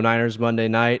go Niners Monday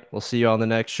night. We'll see you on the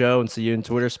next show and see you in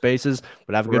Twitter Spaces.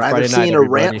 But have a good Friday night, seeing a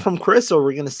rant from Chris, or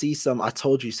we're going to see some I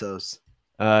told you so's?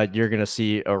 You're going to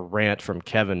see a rant from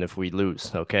Kevin if we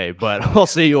lose, okay? But we'll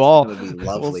see you all. It's going to be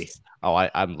lovely.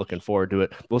 I'm looking forward to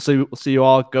it. We'll see you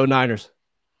all. Go Niners.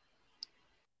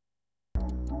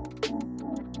 Gonna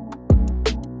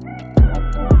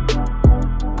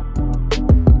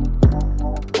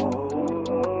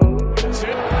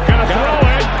throw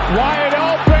it wide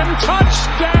open.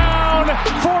 Touchdown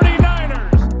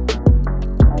 49ers.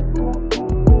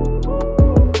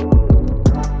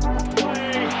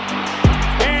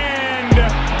 And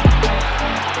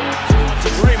to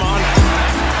Draymond.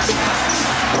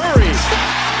 Hurry.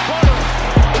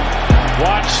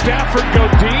 Watch Stafford go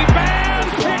deep, and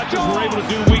Rodgers were able to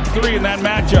do week 3 in that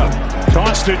matchup.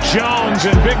 Toss to Jones,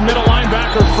 and big middle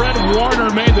linebacker Fred Warner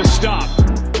made the stop.